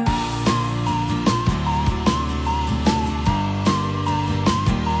켜네.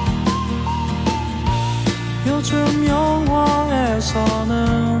 요즘 영화에서는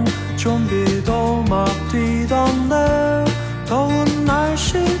좀비도 막 뛰던데 더운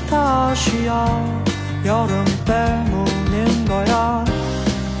날씨 탓이야. 여름 때문인 거야.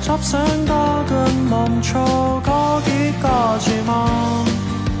 잡생각은 멈춰 거기까지만.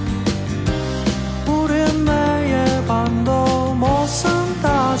 우린 매일 반도 못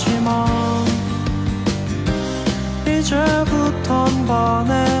쓴다지만 이제부턴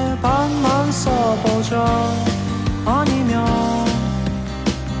반에 반만 써보자. 아니면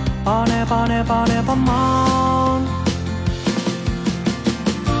반에 반만.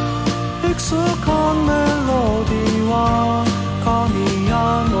 익숙한 멜로디와 감이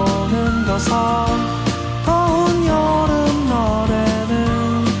안 오는 가사. 더운 여름날에는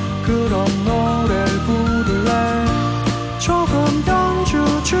그런 노래를 부를래. 조금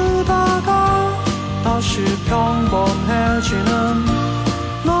연주 주다가 다시 평범해지는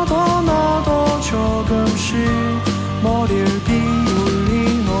너도 나도 조금씩 머리를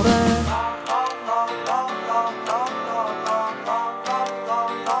비울린 노래.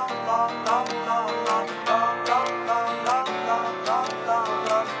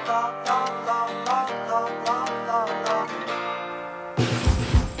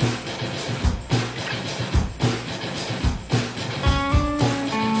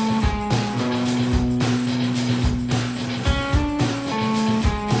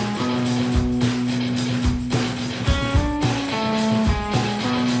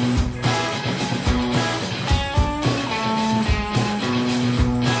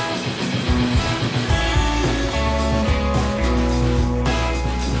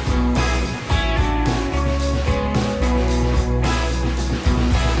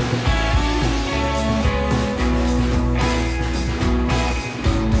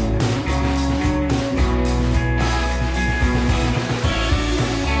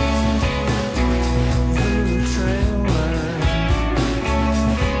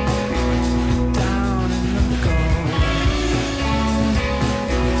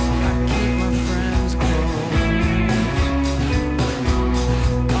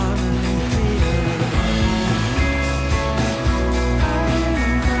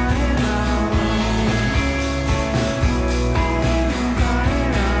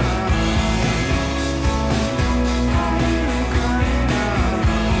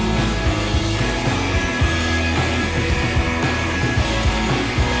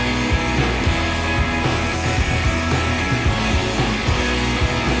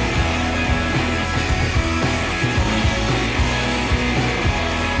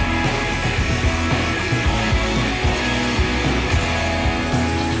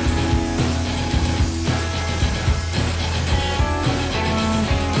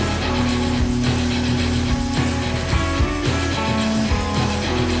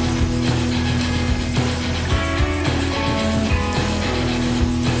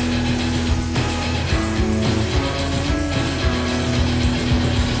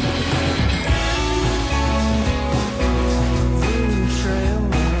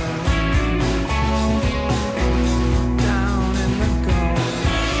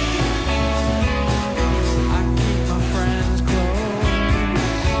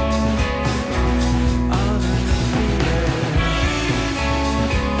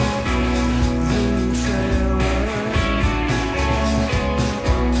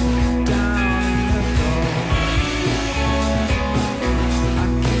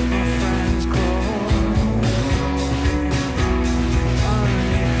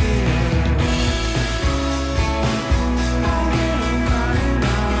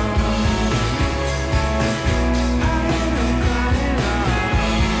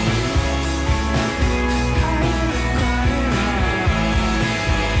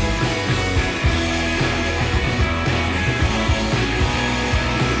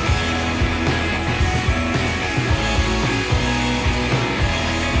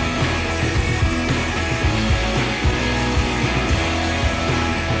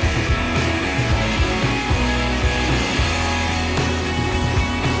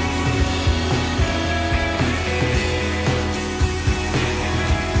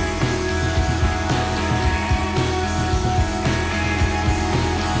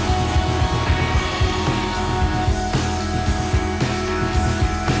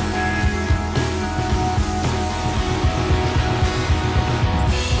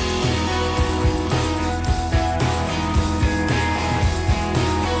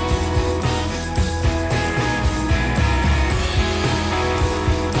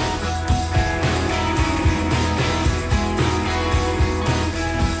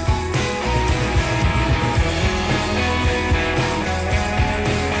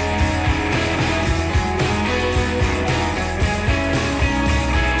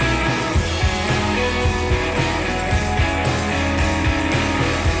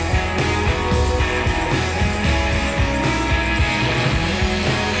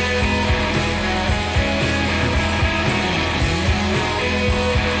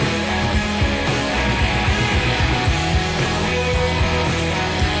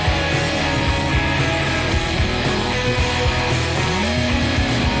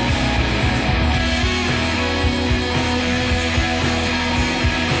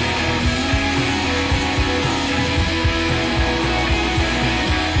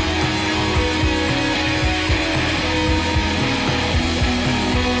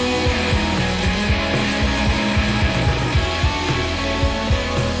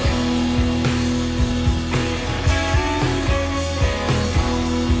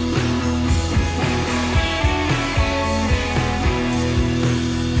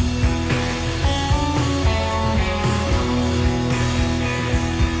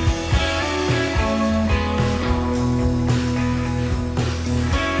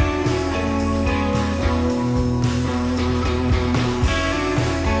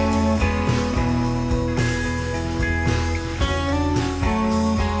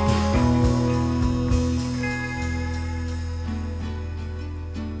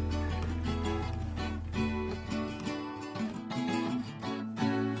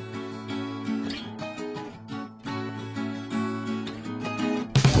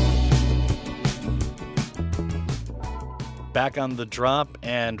 back on the drop,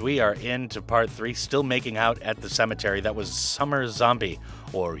 and we are into part 3, still making out at the cemetery. That was Summer Zombie,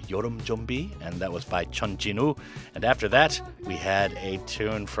 or Yoram Jombi, and that was by Chun Jin-woo. And after that, we had a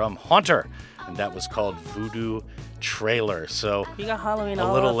tune from Haunter, and that was called Voodoo Trailer. So we got Halloween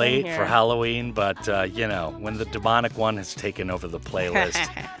a little late for Halloween, but when the demonic one has taken over the playlist,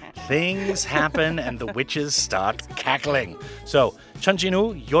 things happen and the witches start cackling. So Chun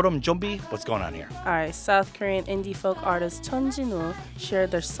Jin-woo, Yoram Jombi, what's going on here? All right, South Korean indie folk artist Chun Jin-woo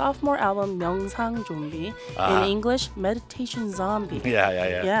shared their sophomore album 명상 좀비, in English Meditation Zombie.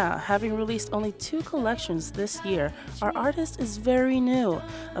 Yeah. Having released only 2 collections this year, our artist is very new.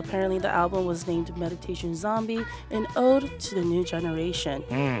 Apparently the album was named Meditation Zombie, an ode to the new generation.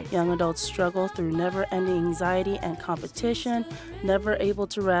 Young adults struggle through never-ending anxiety and competition, never able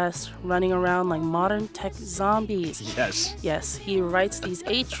to rest, running around like modern tech zombies. Yes, he writes these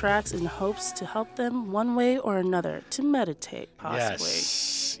 8 tracks in hopes to help them one way or another to meditate, possibly.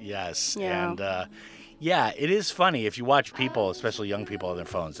 Yes. Yeah. And it is funny if you watch people, especially young people on their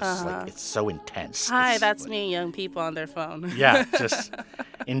phones. It's like it's so intense. Hi, that's me, young people on their phone. Yeah, just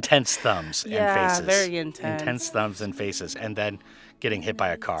intense thumbs and faces. Yeah, very intense. Intense thumbs and faces, and then getting hit by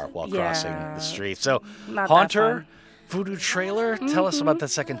a car while crossing the street. So, Not Haunter, Voodoo Trailer, tell us about that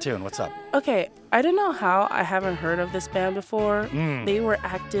second tune. What's up? Okay, I don't know how I haven't heard of this band before. They were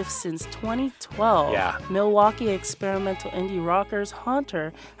active since 2012. Yeah. Milwaukee experimental indie rockers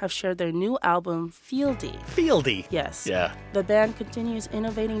Haunter have shared their new album, Fieldy. Fieldy? Yes. Yeah. The band continues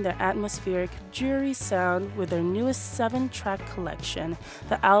innovating their atmospheric, dreary sound with their newest 7-track collection.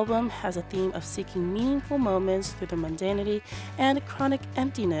 The album has a theme of seeking meaningful moments through the mundanity and chronic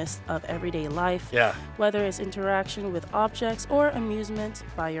emptiness of everyday life. Yeah. Whether it's interaction with objects or amusement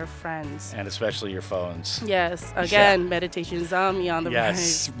by your friends. And especially your phones. Yes, again, Meditation Zombie on the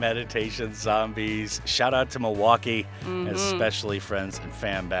rise. Yes, Meditation Zombies. Shout out to Milwaukee, especially friends and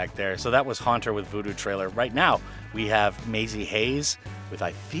fam back there. So that was Haunter with Voodoo Trailer. Right now, we have Maisie Hayes with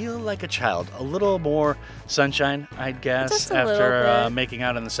I Feel Like a Child. A little more sunshine, I'd guess, after making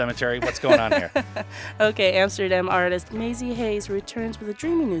out in the cemetery. What's going on here? Okay, Amsterdam artist Maisie Hayes returns with a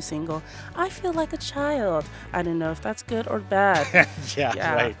dreamy new single, I Feel Like a Child. I don't know if that's good or bad.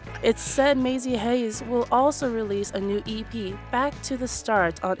 Yeah, right. It's said Maisie Hayes will also release a new EP, Back to the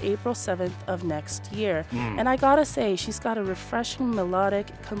Start, on April 7th of next year. And I gotta say, she's got a refreshing,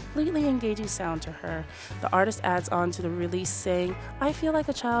 melodic, completely engaging sound to her. The artist adds on to the release saying, I Feel Like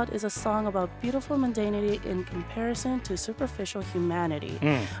a Child is a song about beautiful mundanity in comparison to superficial humanity.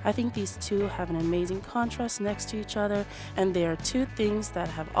 I think these two have an amazing contrast next to each other, and they are 2 things that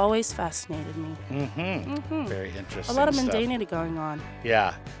have always fascinated me. Very interesting. A lot of stuff. mundanity going on.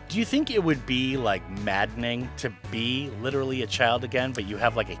 Yeah. Do you think it would be like maddening to be literally a child again, but you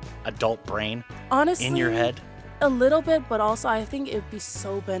have like an adult brain Honestly, in your head? A little bit, but also I think it'd be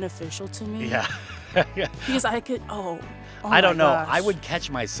so beneficial to me. Yeah. Because I could, I don't know. Gosh. I would catch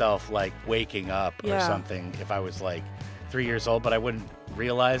myself like waking up or something if I was like 3 years old, but I wouldn't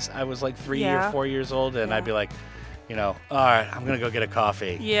realize I was like 3 or 4 years old, and I'd be like, all right, I'm gonna go get a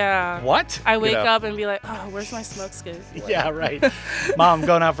coffee. Yeah. What? I wake up and be like, oh, where's my smoke skins? Yeah, right. Mom, I'm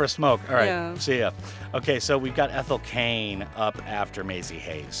going out for a smoke. All right, Yeah. see ya. Okay, so we've got Ethel Cain up after Maisie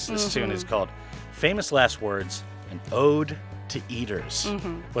Hayes. This tune is called Famous Last Words, an ode to eaters.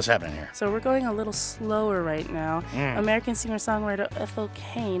 What's happening here? So we're going a little slower right now. American singer-songwriter Ethel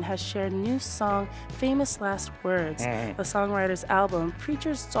Cain has shared a new song, Famous Last Words. The songwriter's album,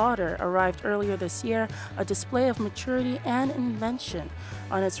 Preacher's Daughter, arrived earlier this year, a display of maturity and invention.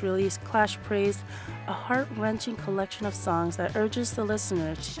 On its release, Clash praised a heart-wrenching collection of songs that urges the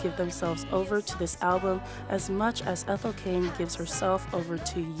listener to give themselves over to this album as much as Ethel Cain gives herself over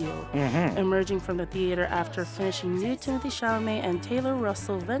to you. Emerging from the theater after finishing new Timothy Chalamet and Taylor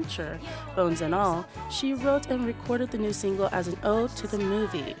Russell venture, Bones and All, she wrote and recorded the new single as an ode to the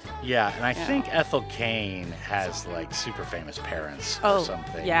movie. Yeah, and I think Ethel Cain has like super famous parents or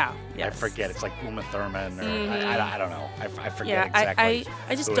something. Yeah. I forget. It's like Uma Thurman or I don't know. I forget exactly.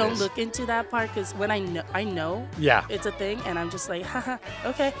 I just who it don't is. look into that part because when I know it's a thing, and I'm just like, haha,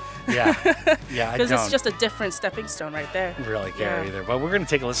 okay. Yeah, I Because don't it's just a different stepping stone right there. really care either. But we're going to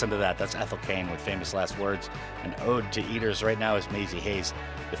take a listen to that. That's Ethel Cain with Famous Last Words. An ode to eaters right now is Maisie Hayes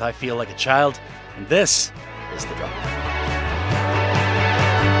with I Feel Like a Child. And this is The Drop.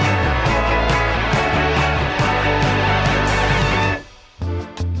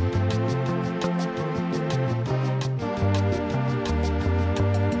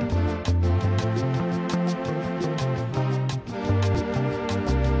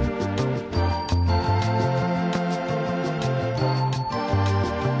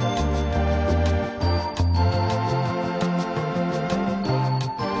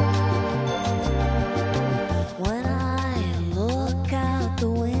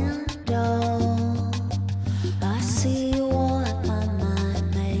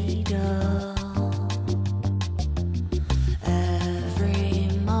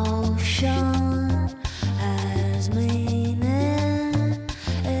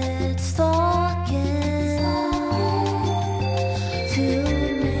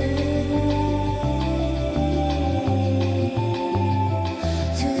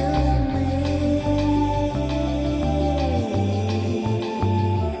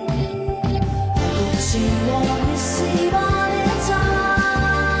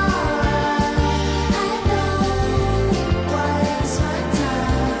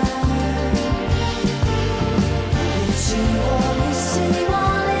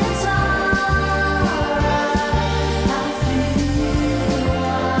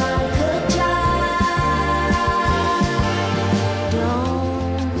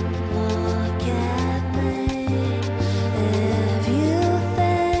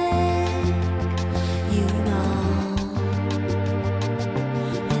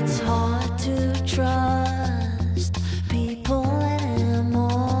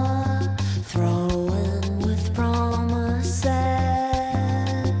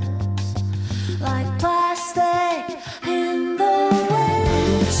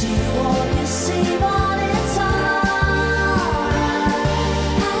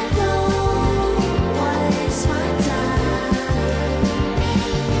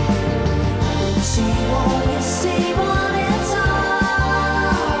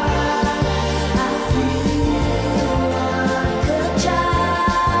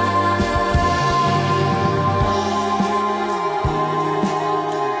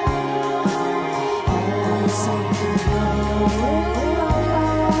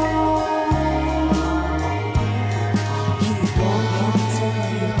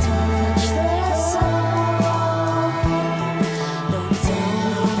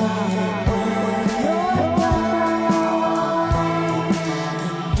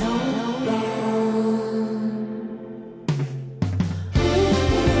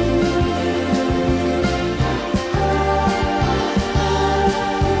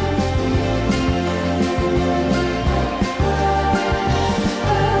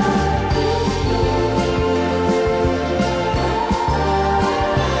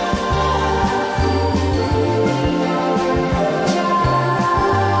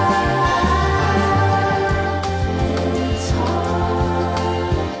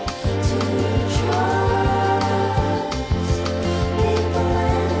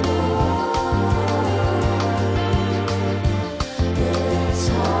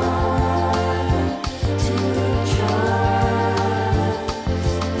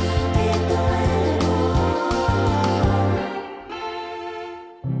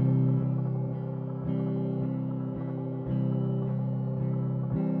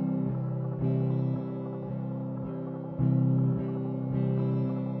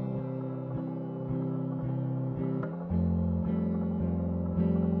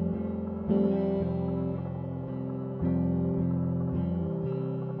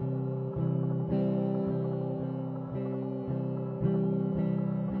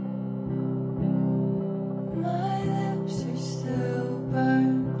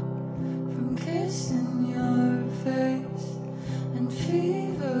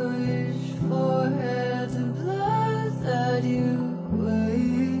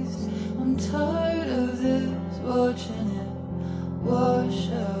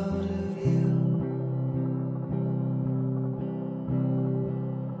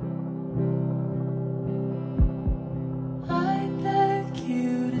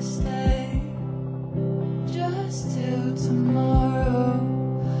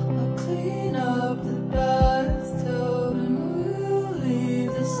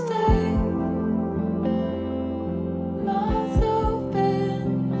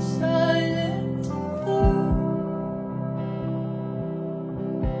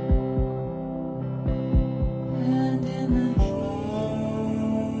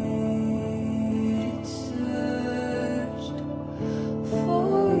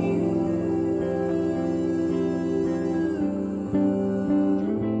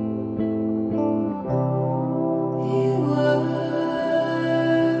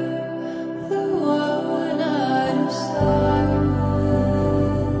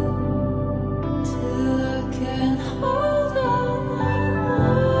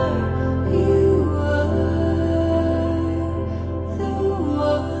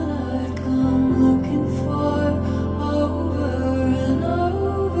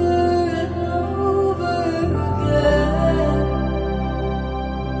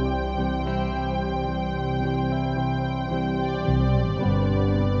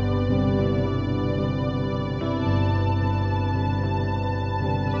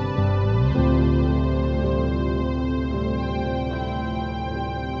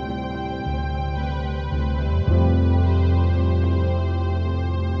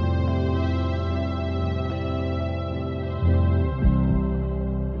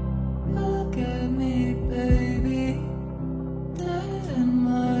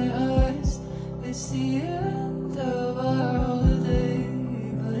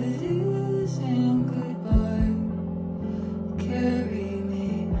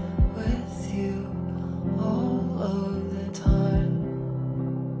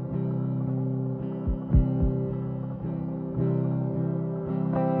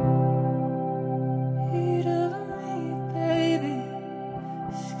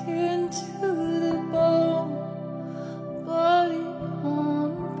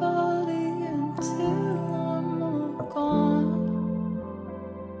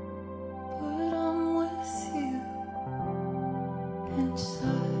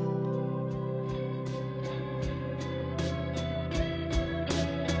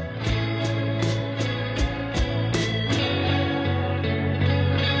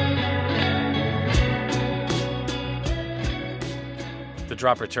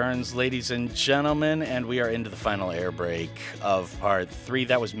 Drop returns, ladies and gentlemen, and we are into the final air break of part 3.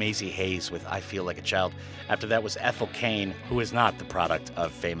 That was Maisie Hayes with I Feel Like a Child. After that was Ethel Cain, who is not the product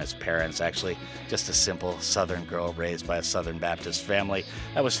of famous parents, actually just a simple Southern girl raised by a Southern Baptist family.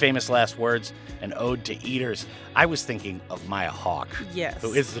 That was Famous Last Words, an ode to eaters. I was thinking of Maya Hawke, yes,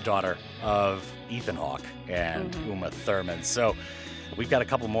 who is the daughter of Ethan Hawke and Uma Thurman. So we've got a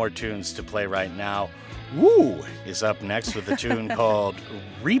couple more tunes to play right now. Woo is up next with a tune called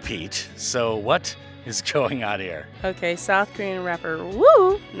Repeat. So what is going on here? Okay, South Korean rapper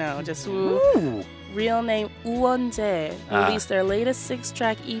Woo, no, just Woo. Real name Woo-won-jae, released their latest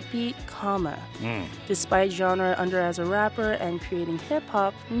 6-track EP, Comma. Despite genre under as a rapper and creating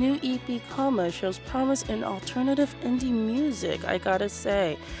hip-hop, new EP Comma shows promise in alternative indie music, I gotta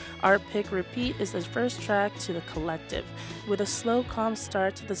say. Our pick Repeat is the first track to the collective. With a slow, calm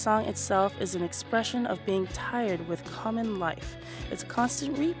start, the song itself is an expression of being tired with common life. It's a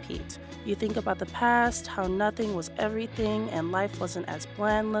constant repeat. You think about the past, how nothing was everything and life wasn't as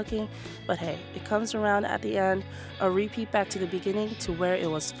bland looking, but hey, it comes around at the end, a repeat back to the beginning to where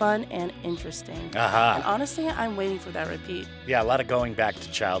it was fun and interesting. And honestly, I'm waiting for that repeat. Yeah, a lot of going back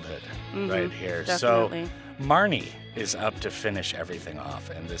to childhood right here. Definitely. So Marnie is up to finish everything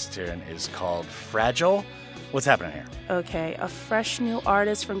off, and this tune is called Fragile. What's happening here? Okay, a fresh new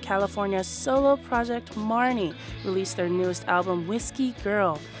artist from California's solo project Marnie released their newest album, Whiskey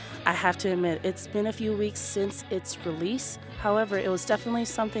Girl. I have to admit, it's been a few weeks since its release. However, it was definitely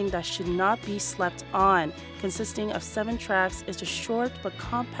something that should not be slept on. Consisting of 7 tracks, it's a short but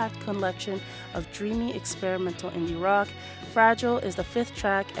compact collection of dreamy experimental indie rock. Fragile is the 5th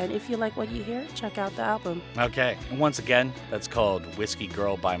track, and if you like what you hear, check out the album. Okay, and once again, that's called Whiskey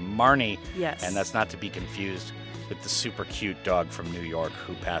Girl by Marnie. Yes. And that's not to be confused with the super cute dog from New York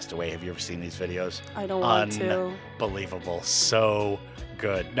who passed away. Have you ever seen these videos? I don't want to. Unbelievable. So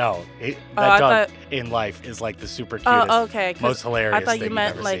good. No, that dog in life is like the super cutest, most hilarious I thought you thing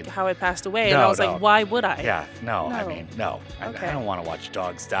meant you've ever like seen. how it passed away, and I was like, why would I? Yeah, no. I mean, no. Okay. I don't want to watch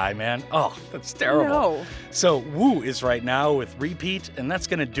dogs die, man. Oh, that's terrible. No. So Woo is right now with Repeat, and that's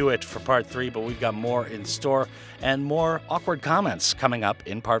going to do it for part 3, but we've got more in store and more awkward comments coming up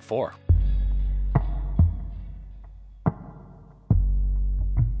in part 4.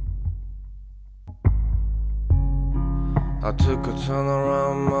 I took a turn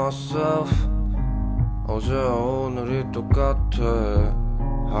around myself. 어제와 오늘이 똑같아.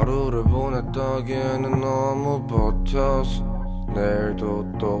 하루를 보냈다기에는 너무 버텼어.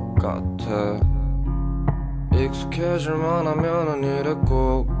 내일도 똑같아. 익숙해질만 하면은 이래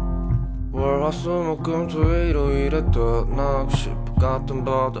꼭 월화수목금토일로 이랬던 낚시부 같은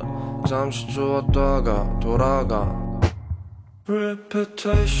바다 잠시 좋았다가 돌아가.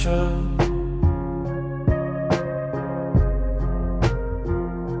 Repetition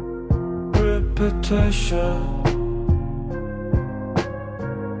Repetition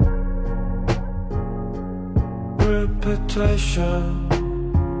Repetition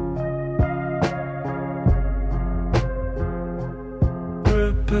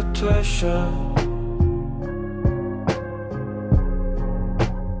Repetition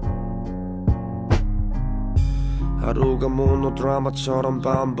하루가 모노드라마처럼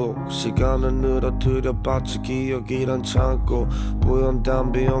반복 시간을 늘어뜨려봤자 기억이란 창고 뿌연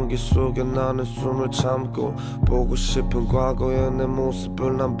담배 연기 속에 나는 숨을 참고 보고 싶은 과거의 내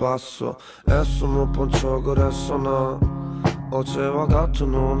모습을 난 봤어 애써 못 본 척을 했어 나 어제와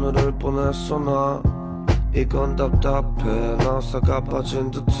같은 오늘을 보냈어 나 이건 답답해 나사가 빠진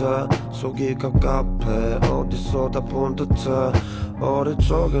듯해 속이 갑갑해 어디서 다 본 듯해 어릴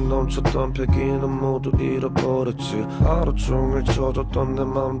적에 넘쳤던 패기는 모두 잃어버렸지 하루 종일 젖었던 내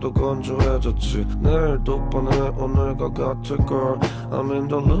맘도 건조해졌지 내일도 뻔해 오늘과 같을걸 I'm in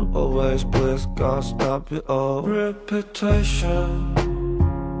the loop always please God stop it all Repetition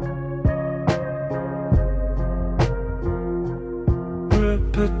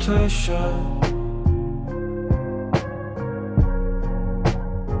Repetition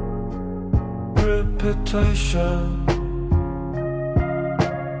Repetition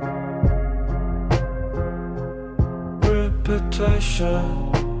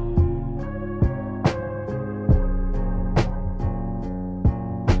Repetition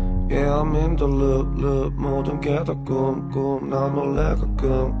Yeah, I'm in the loop 모든 게 다 꿈 난 원래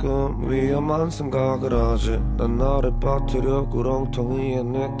가끔 위험한 생각을 하지 난 나를 빠뜨려 구렁텅 위에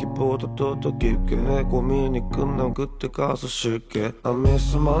내기보다 더 깊게 내 고민이 끝난 그때 가서 쉴게 I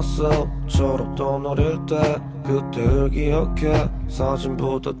miss myself 철없던 어릴 때 그때를 기억해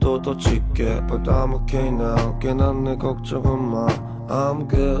사진보다도 더 짙게 But I'm okay now 괜한 내 걱정은 마 I'm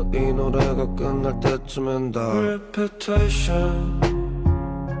good 이 노래가 끝날 때쯤엔 다 Repetition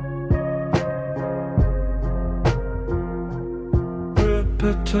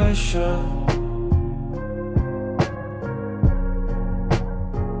Repetition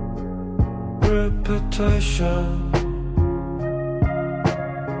Repetition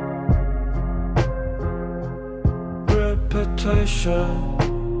Repetition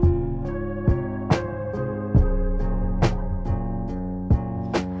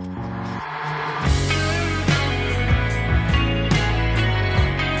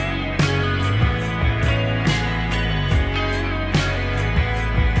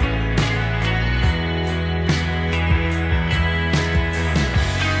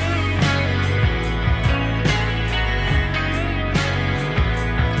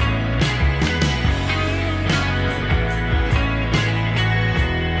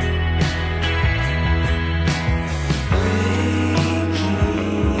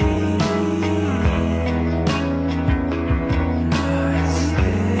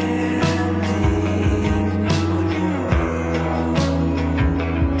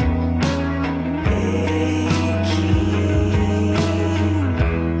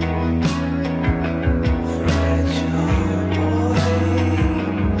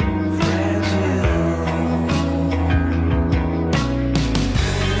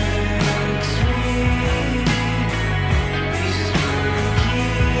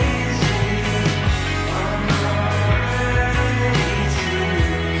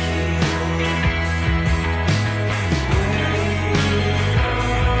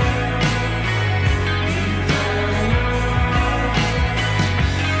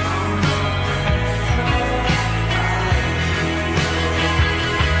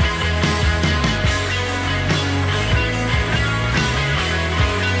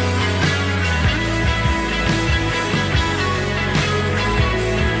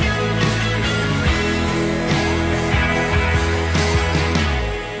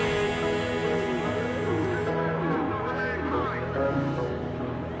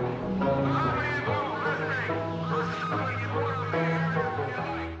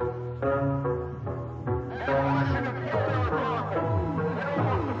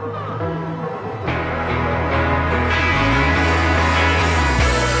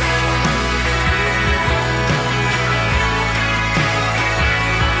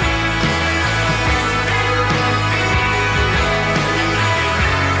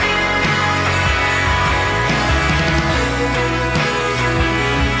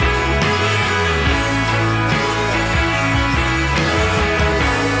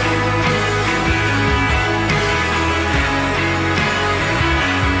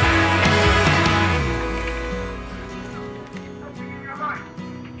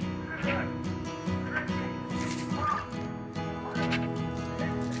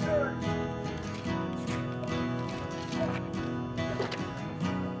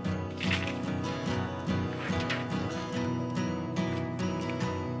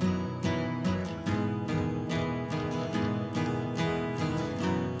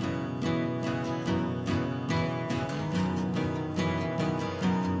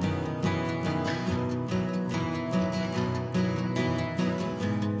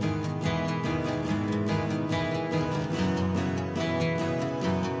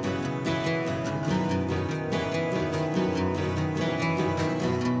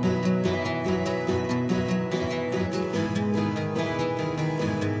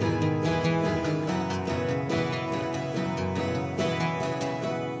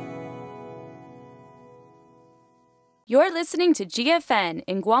You're listening to GFN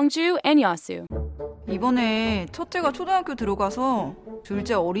in Gwangju and Yeosu. 이번에 첫째가 초등학교 들어가서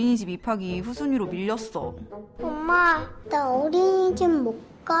둘째 어린이집 입학이 후순위로 밀렸어. 엄마, 나 어린이집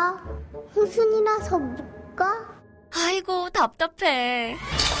못 가? 후순위라서 못 가? 아이고, 답답해.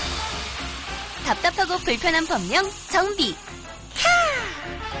 답답하고 불편한 법령 정비.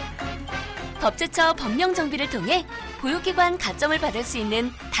 법제처 법령 정비를 통해 보육기관 가점을 받을 수 있는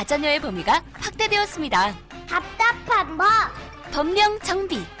다자녀의 범위가 확대되었습니다. 답답한 법, 법령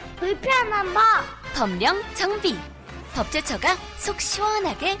정비. 불편한 법, 법령 정비. 법제처가 속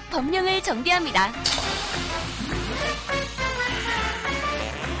시원하게 법령을 정비합니다.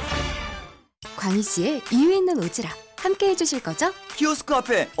 광희 씨의 이유 있는 오지랖 함께 해주실 거죠? 키오스크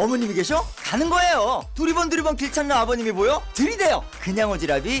앞에 어머님이 계셔? 가는 거예요. 두리번 길 찾는 아버님이 보여? 들이대요. 그냥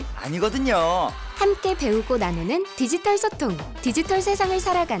오지랖이 아니거든요. 함께 배우고 나누는 디지털 소통, 디지털 세상을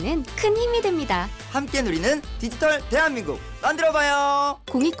살아가는 큰 힘이 됩니다. 함께 누리는 디지털 대한민국 만들어봐요.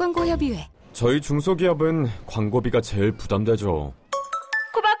 공익광고협의회. 저희 중소기업은 광고비가 제일 부담되죠.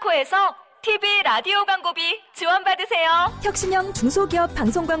 코바코에서 TV 라디오 광고비 지원받으세요. 혁신형 중소기업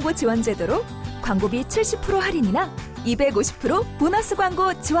방송광고 지원 제도로 광고비 70% 할인이나 250% 보너스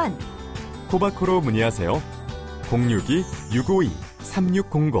광고 지원. 코바코로 문의하세요.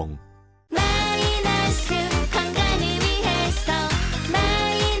 062-652-3600. 마이너스 건강을 위해서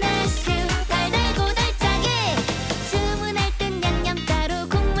마이너스 달달고 달짝에 주문할 땐 양념 따로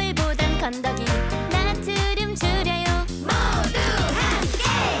국물보단 건더기 나트륨 줄여요. 모두 함께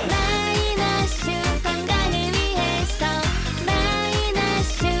마이너스 건강을 위해서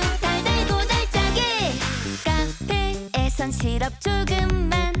마이너스 달달고 달짝에 카페에선 시럽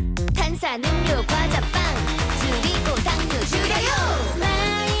조금만 탄산음료 과자빵 줄이고 당류 줄여요.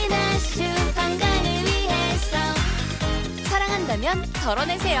 마이너스 건강을 위해서 사랑한다면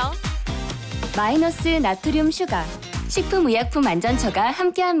덜어내세요. 마이너스 나트륨 슈가. 식품의약품안전처가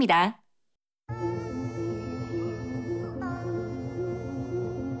함께합니다.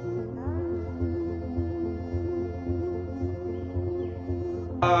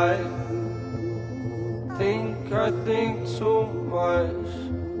 I think too much,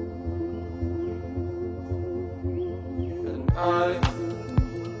 and I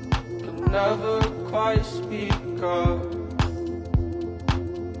can never quite speak up,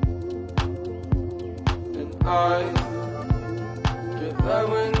 and I get mad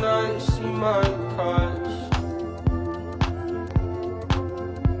when I see my cuts.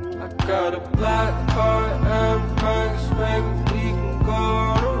 I got a black car and pants, maybe we can go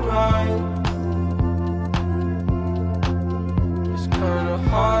on a ride. Kinda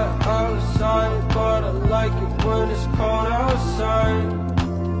hot outside, but I like it when it's cold outside.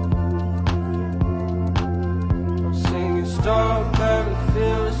 I'm singing strawberry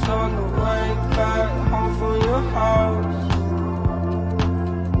fields on the way back home from your house.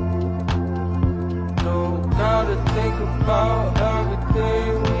 Don't gotta think about everything,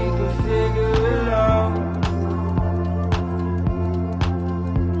 we can figure it out.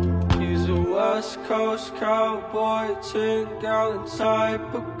 West Coast cowboy, 10-gallon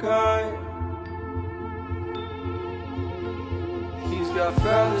type of guy. He's got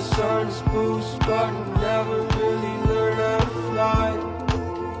feathers on his boots, but he never really learned how to fly.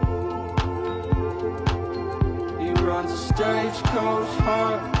 He runs a stagecoach,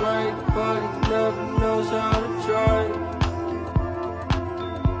 heartbreak, but he never knows how to drive.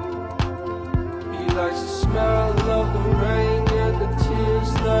 He likes the smell of the rain and the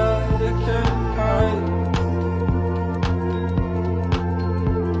tears that it can't hide.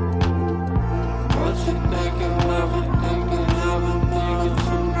 What you thinking, never thinking, never thinking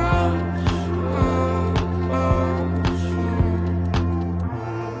too much about you.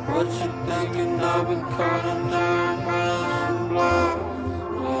 What you thinking, I've been kinda nervous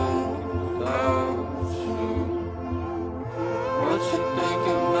about you. What you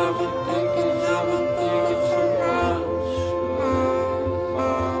thinking, never thinking, never thinking too much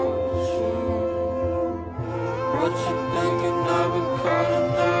about you. What you thinking, I've been kinda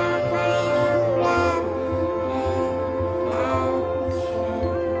nervous about you.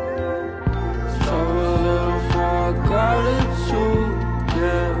 So a little before I got it too.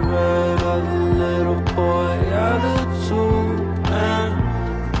 Get rid of the little boy attitude and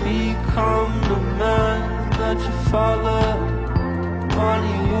become the man that your father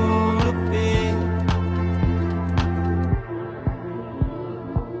wanted you to be.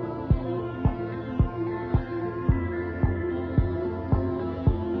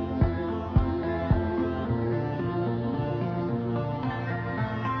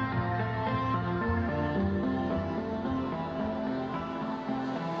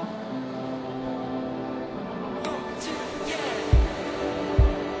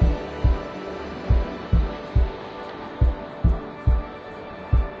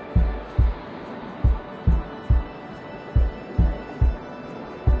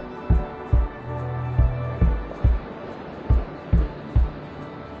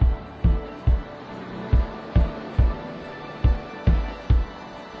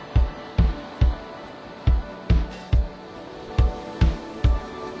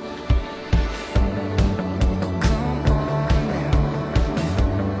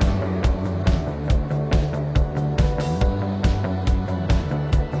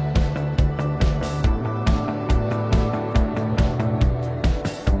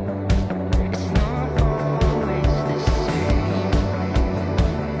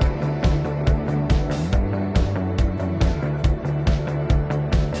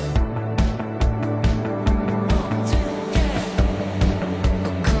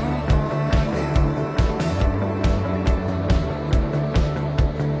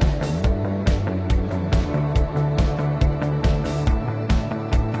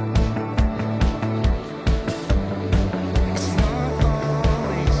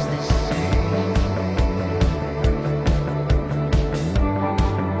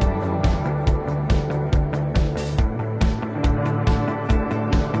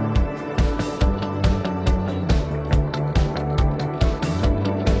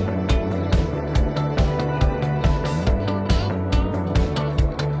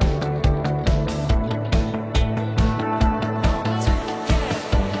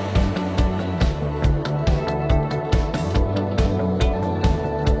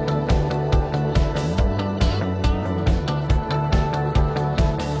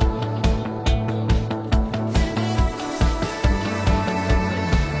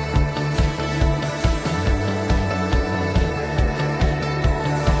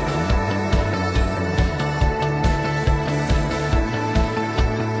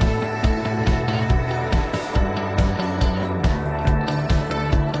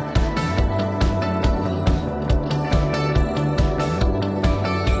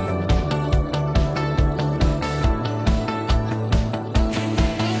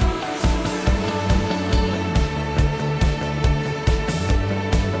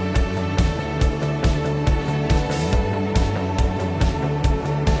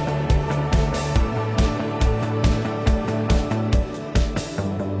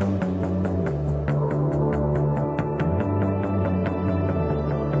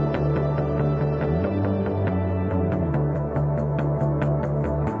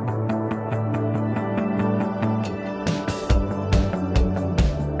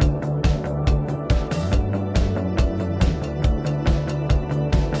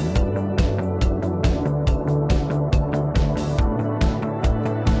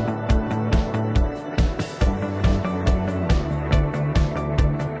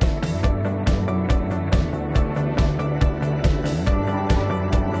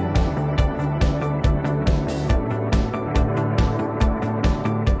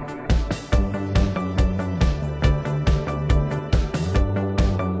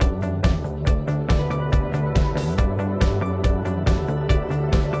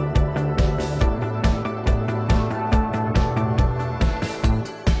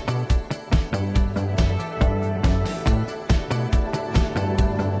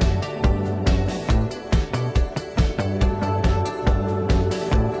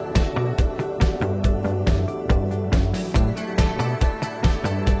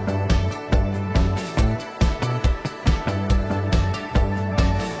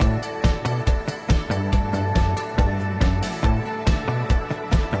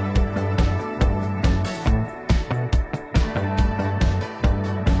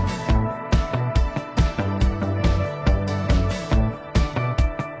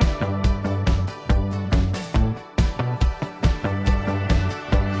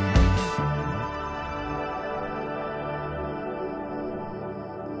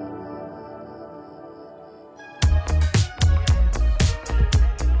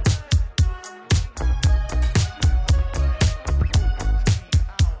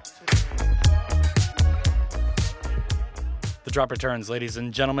 The Drop returns, ladies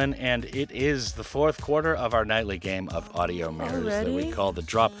and gentlemen, and it is the fourth quarter of our nightly game of audio mirrors that we call The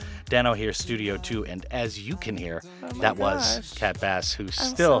Drop. Dano here, Studio 2, and as you can hear, that was Kat Bass, who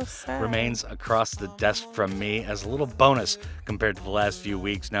still remains across the desk from me as a little bonus compared to the last few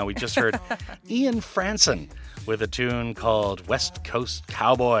weeks. Now, we just heard Ian Franson with a tune called West Coast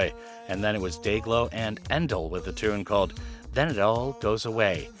Cowboy, and then it was Dayglow and Endel with a tune called Then It All Goes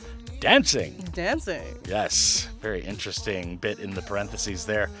Away. Dancing. Yes, very interesting bit in the parentheses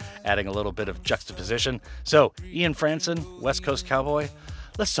there, adding a little bit of juxtaposition. So, Ian Franson, West Coast Cowboy.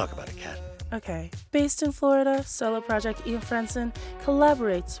 Let's talk about it, Kat. Okay. Based in Florida, solo project Ian Franson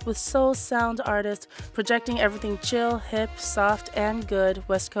collaborates with soul sound artists, projecting everything chill, hip, soft, and good.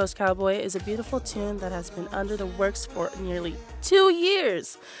 West Coast Cowboy is a beautiful tune that has been under the works for nearly 2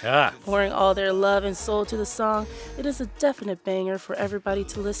 years. Pouring all their love and soul to the song, it is a definite banger for everybody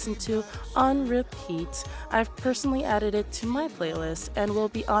to listen to on repeat. I've personally added it to my playlist and will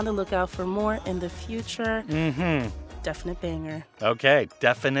be on the lookout for more in the future. Definite banger. Okay,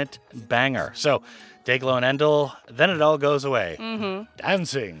 definite banger. So, Dayglow and Endel, Then It All Goes Away.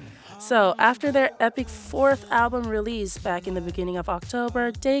 Dancing. So, after their epic fourth album release back in the beginning of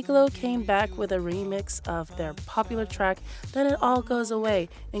October, Dayglow came back with a remix of their popular track, Then It All Goes Away,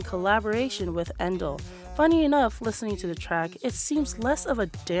 in collaboration with Endel. Funny enough, listening to the track, it seems less of a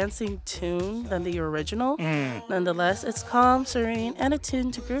dancing tune than the original. Nonetheless, it's calm, serene, and a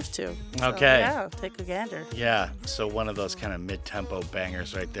tune to groove to. So, okay. Yeah, take a gander. Yeah, so one of those kind of mid-tempo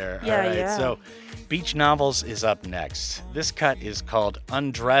bangers right there. Yeah, all right, yeah. So Beach Novels is up next. This cut is called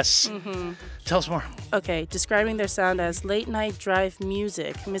Undress. Tell us more. Okay, describing their sound as late-night drive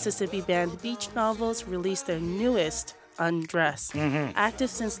music, Mississippi band Beach Novels released their newest, Undress. Active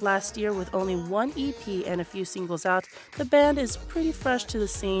since last year with only one EP and a few singles out, the band is pretty fresh to the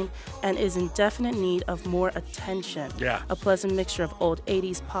scene and is in definite need of more attention. Yeah. A pleasant mixture of old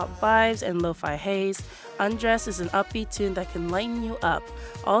 80s pop vibes and lo-fi haze, Undress is an upbeat tune that can lighten you up.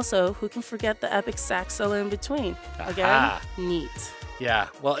 Also, who can forget the epic sax solo in between? Again, neat. Yeah,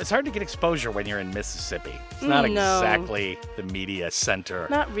 well, it's hard to get exposure when you're in Mississippi. It's not exactly the media center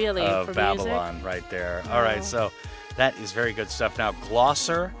Not really, of for Babylon music. right there. All right, so that is very good stuff. Now,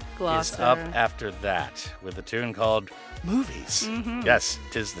 Glosser is up after that with a tune called Movies. Yes,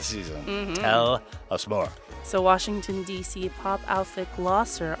 'tis the season. Tell us more. So Washington, D.C. pop outfit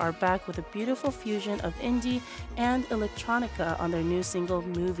Glosser are back with a beautiful fusion of indie and electronica on their new single,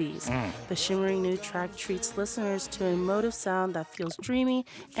 Movies. The shimmering new track treats listeners to an emotive sound that feels dreamy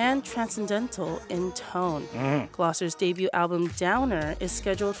and transcendental in tone. Glosser's debut album, Downer, is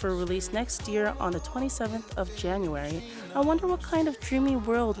scheduled for release next year on the 27th of January. I wonder what kind of dreamy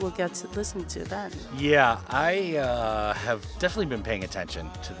world we'll get to listen to then. Yeah, I have definitely been paying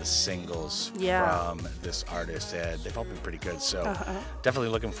attention to the singles from this artist, and they've all been pretty good, so definitely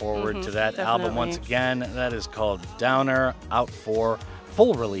looking forward to that album once again. That is called Downer, out for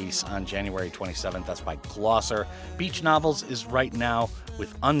full release on January 27th. That's by Glosser. Beach Novels is right now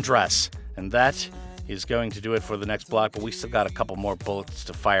with Undress, and that is going to do it for the next block, but we still got a couple more bullets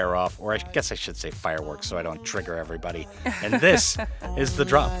to fire off, or I guess I should say fireworks so I don't trigger everybody. And this is The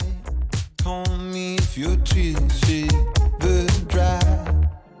Drop. Call me if your tears ever dry.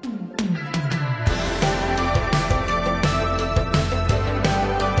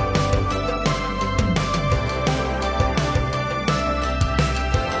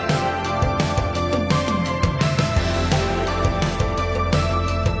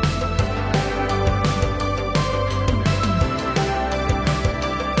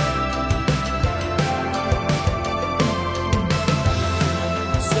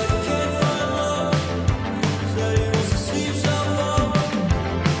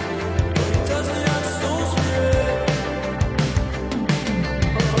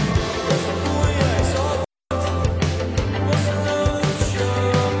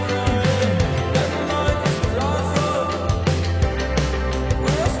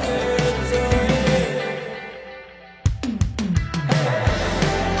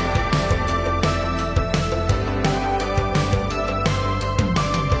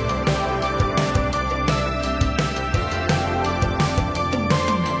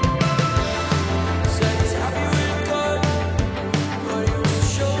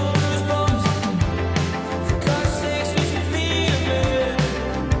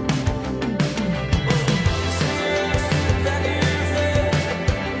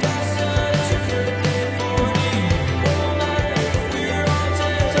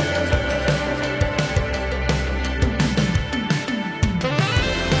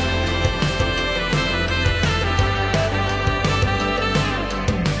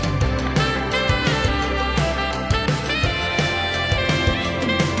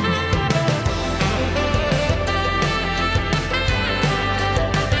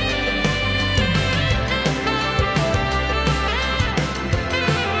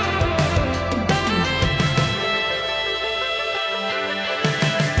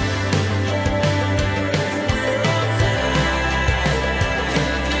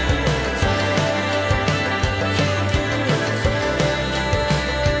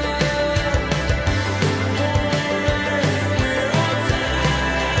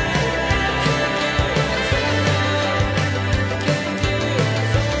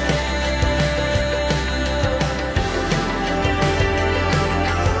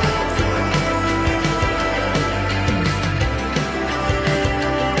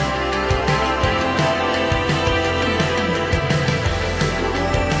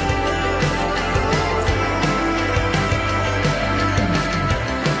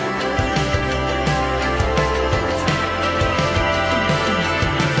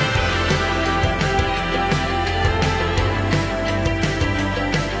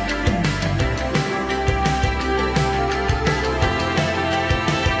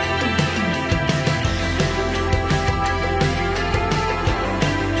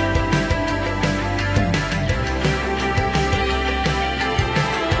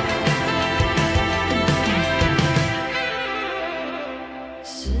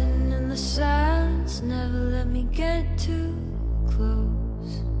 Sitting in the silence, never let me get too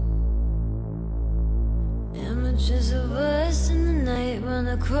close. Images of us in the night run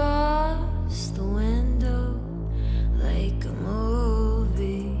across the window like a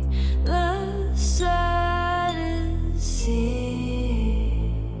movie. The saddest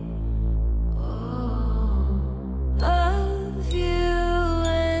scene of you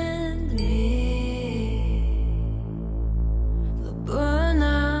and me. The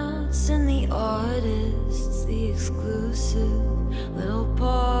burnouts and the artists, the exclusive little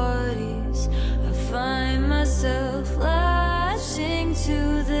parties. I find myself lashing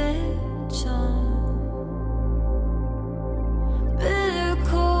to their charm. Bitter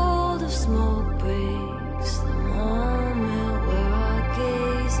cold of smoke breaks the moment where our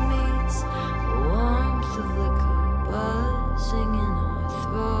gaze meets. The warmth of liquor buzzing in our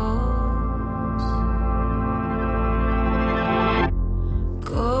throats.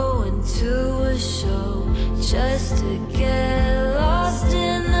 Going to a show just to get lost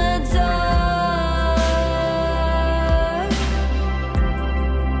in the dark.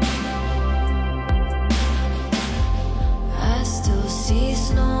 I still see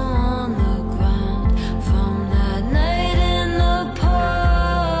snow on the ground from that night in the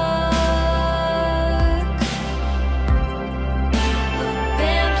park. The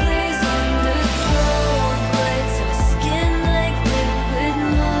band plays under strobe lights, our skin like liquid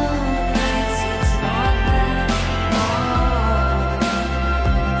moonlights. It's not that hard.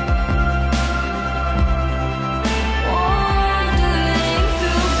 Wandering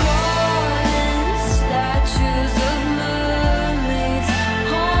through gardens, statues of mermaids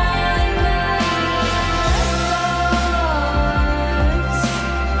haunt my thoughts.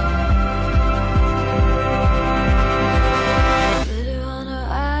 Glitter on our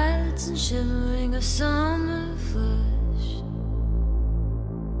eyelids and shimmering of summer flush.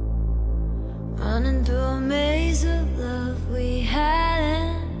 Running through a maze of love we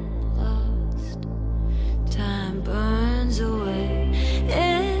hadn't lost. Time burns away,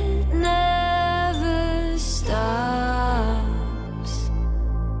 it never stops.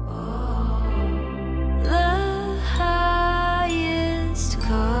 The highest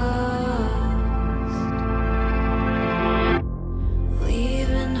cost,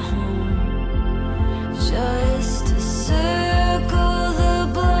 leaving home just to circle the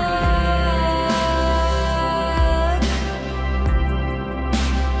block.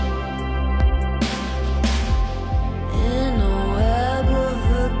 In a web of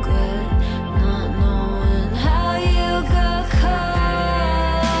regret, not knowing how you got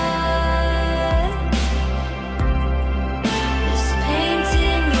caught. This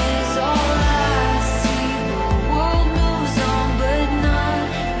painting is all I see. The world moves on, but not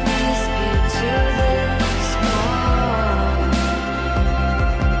me. Speak to this call.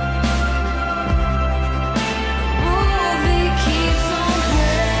 Movie keeps on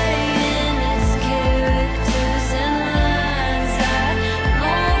playing, its characters and lines I know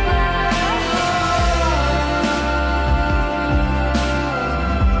by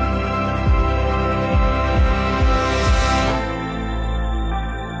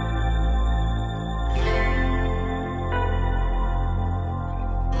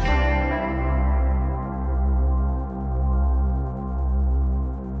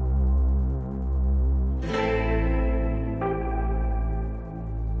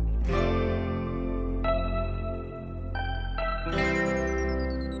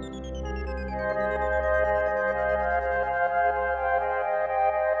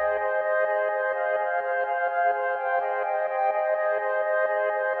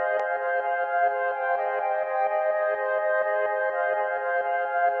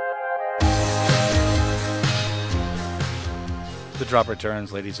The drop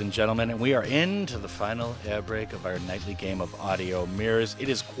returns, ladies and gentlemen, and we are into the final air break of our nightly game of audio mirrors. It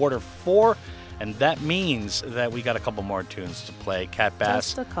is quarter 4, and that means that we got a couple more tunes to play. Cat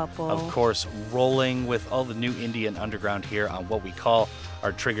Bass, Just a couple. of course, rolling with all the new indie and underground here on what we call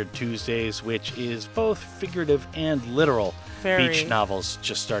our Triggered Tuesdays, which is both figurative and literal. Very. Beach novels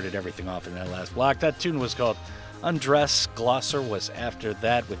just started everything off in that last block. That tune was called Undress. Glosser was after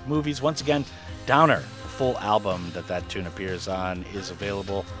that with movies. Once again, Downer, the full album that tune appears on, is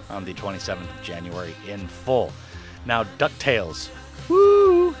available on the 27th of January in full. Now, DuckTales,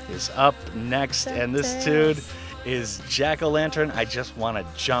 woo, is up next, and this tune is Jack-O-Lantern. I just want to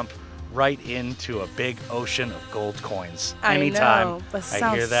jump right into a big ocean of gold coins anytime I know, but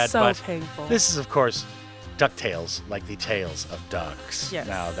I hear that. so But painful. this is, of course, DuckTales, like the tales of ducks. Yes.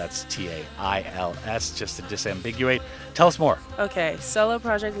 Now that's T-A-I-L-S, just to disambiguate. Tell us more. Okay, solo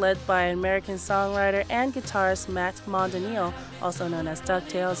project led by American songwriter and guitarist Matt Mondonio, also known as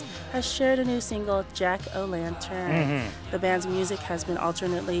DuckTales, has shared a new single, Jack-O-Lantern. The band's music has been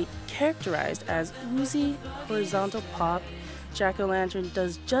alternately characterized as oozy, horizontal pop. Jack-O-Lantern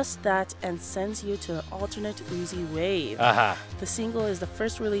does just that and sends you to an alternate oozy wave. The single is the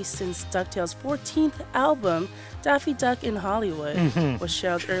first release since DuckTales' 14th album, Daffy Duck in Hollywood, was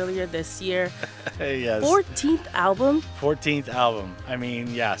shelved earlier this year. Yes. 14th album? 14th album. I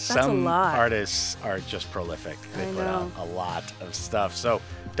mean, yeah, some a lot. artists are just prolific. They I put out know. a lot of stuff. So,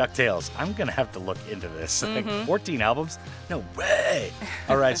 DuckTales, I'm going to have to look into this. Like 14 albums? No way.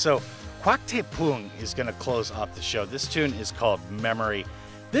 All right, so Kwak Tae-pung is going to close off the show. This tune is called Memory.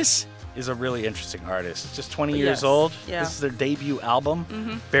 This is a really interesting artist. Just 20 years Yes, old. yeah. This is their debut album.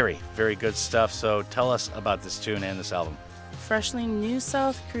 Very, very good stuff. So tell us about this tune and this album. Freshly new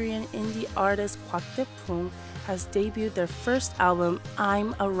South Korean indie artist Kwak Tae-pung has debuted their first album,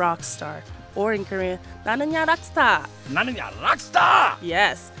 I'm a Rockstar, or in Korean, 나는야 락스타. 나는야 락스타!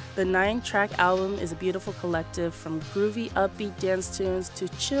 Yes, the 9-track album is a beautiful collective from groovy, upbeat dance tunes to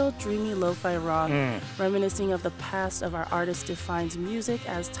chill, dreamy lo-fi rock, reminiscing of the past of our artist defines music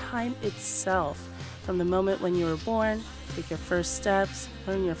as time itself. From the moment when you were born, take your first steps,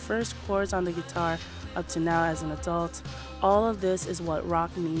 learn your first chords on the guitar, up to now as an adult, all of this is what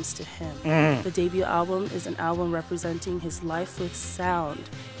rock means to him. The debut album is an album representing his life with sound.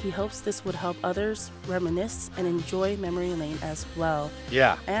 He hopes this would help others reminisce and enjoy Memory Lane as well.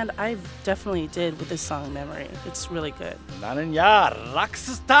 Yeah. And I definitely did with this song, Memory. It's really good. 나는야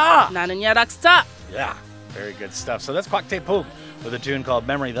락스타! 나는야 락스타! Yeah, very good stuff. So that's Kwak Tae-pung with a tune called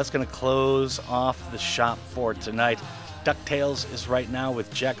Memory. That's going to close off the shop for tonight. DuckTales is right now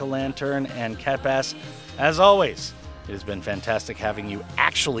with Jack-O-Lantern and Cat Bass. As always, it has been fantastic having you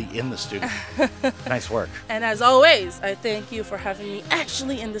actually in the studio. Nice work. And as always, I thank you for having me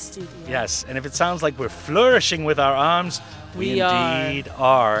actually in the studio. Yes, and if it sounds like we're flourishing with our arms, we indeed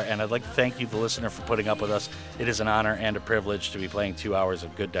are. And I'd like to thank you, the listener, for putting up with us. It is an honor and a privilege to be playing 2 hours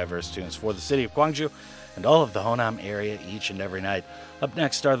of good, diverse tunes for the city of Gwangju and all of the Honam area each and every night. Up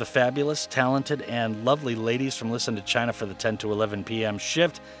next are the fabulous, talented, and lovely ladies from Listen to China for the 10 to 11 p.m.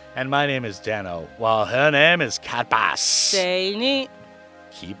 shift. And my name is Dano, while her name is Cat Bass. Say neat.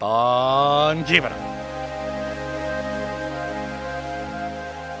 Keep on keeping on.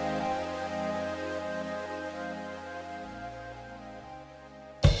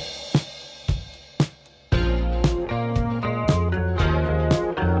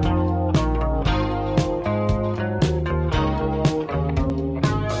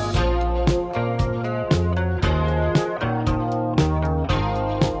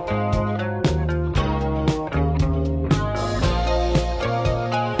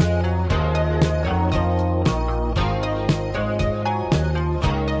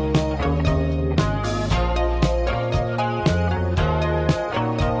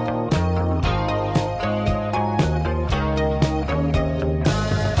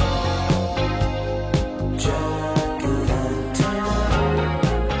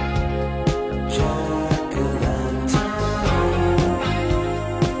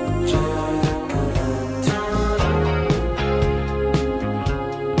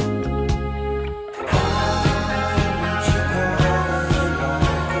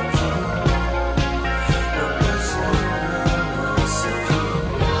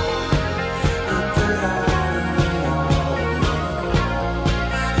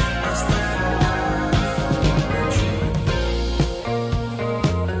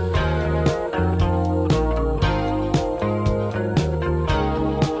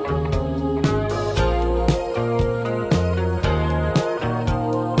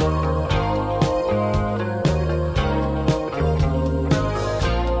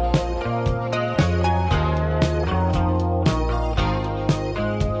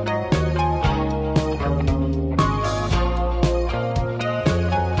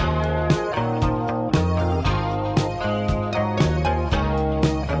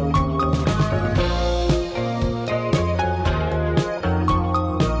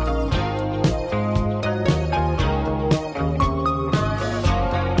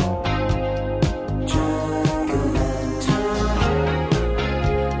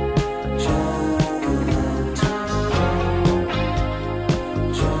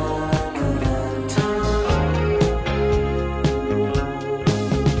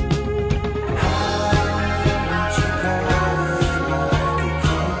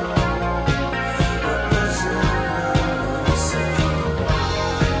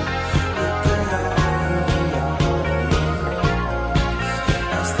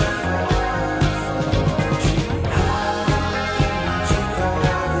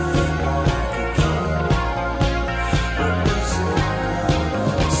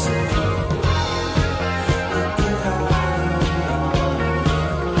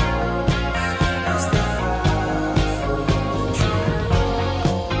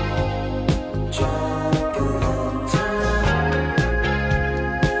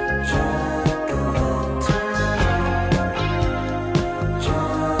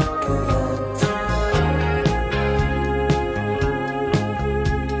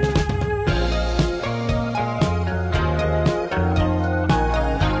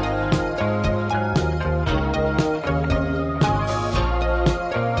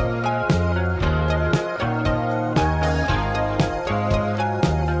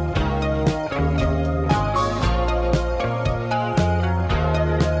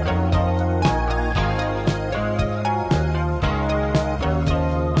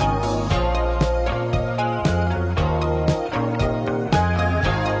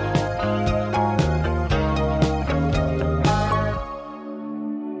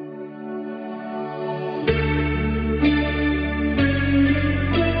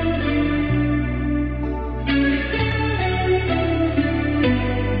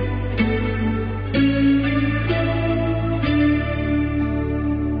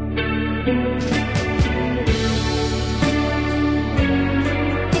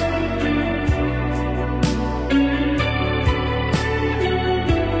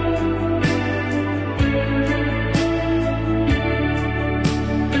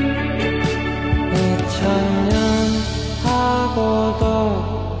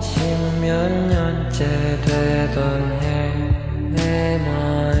 하고도 십몇 년째 되던 해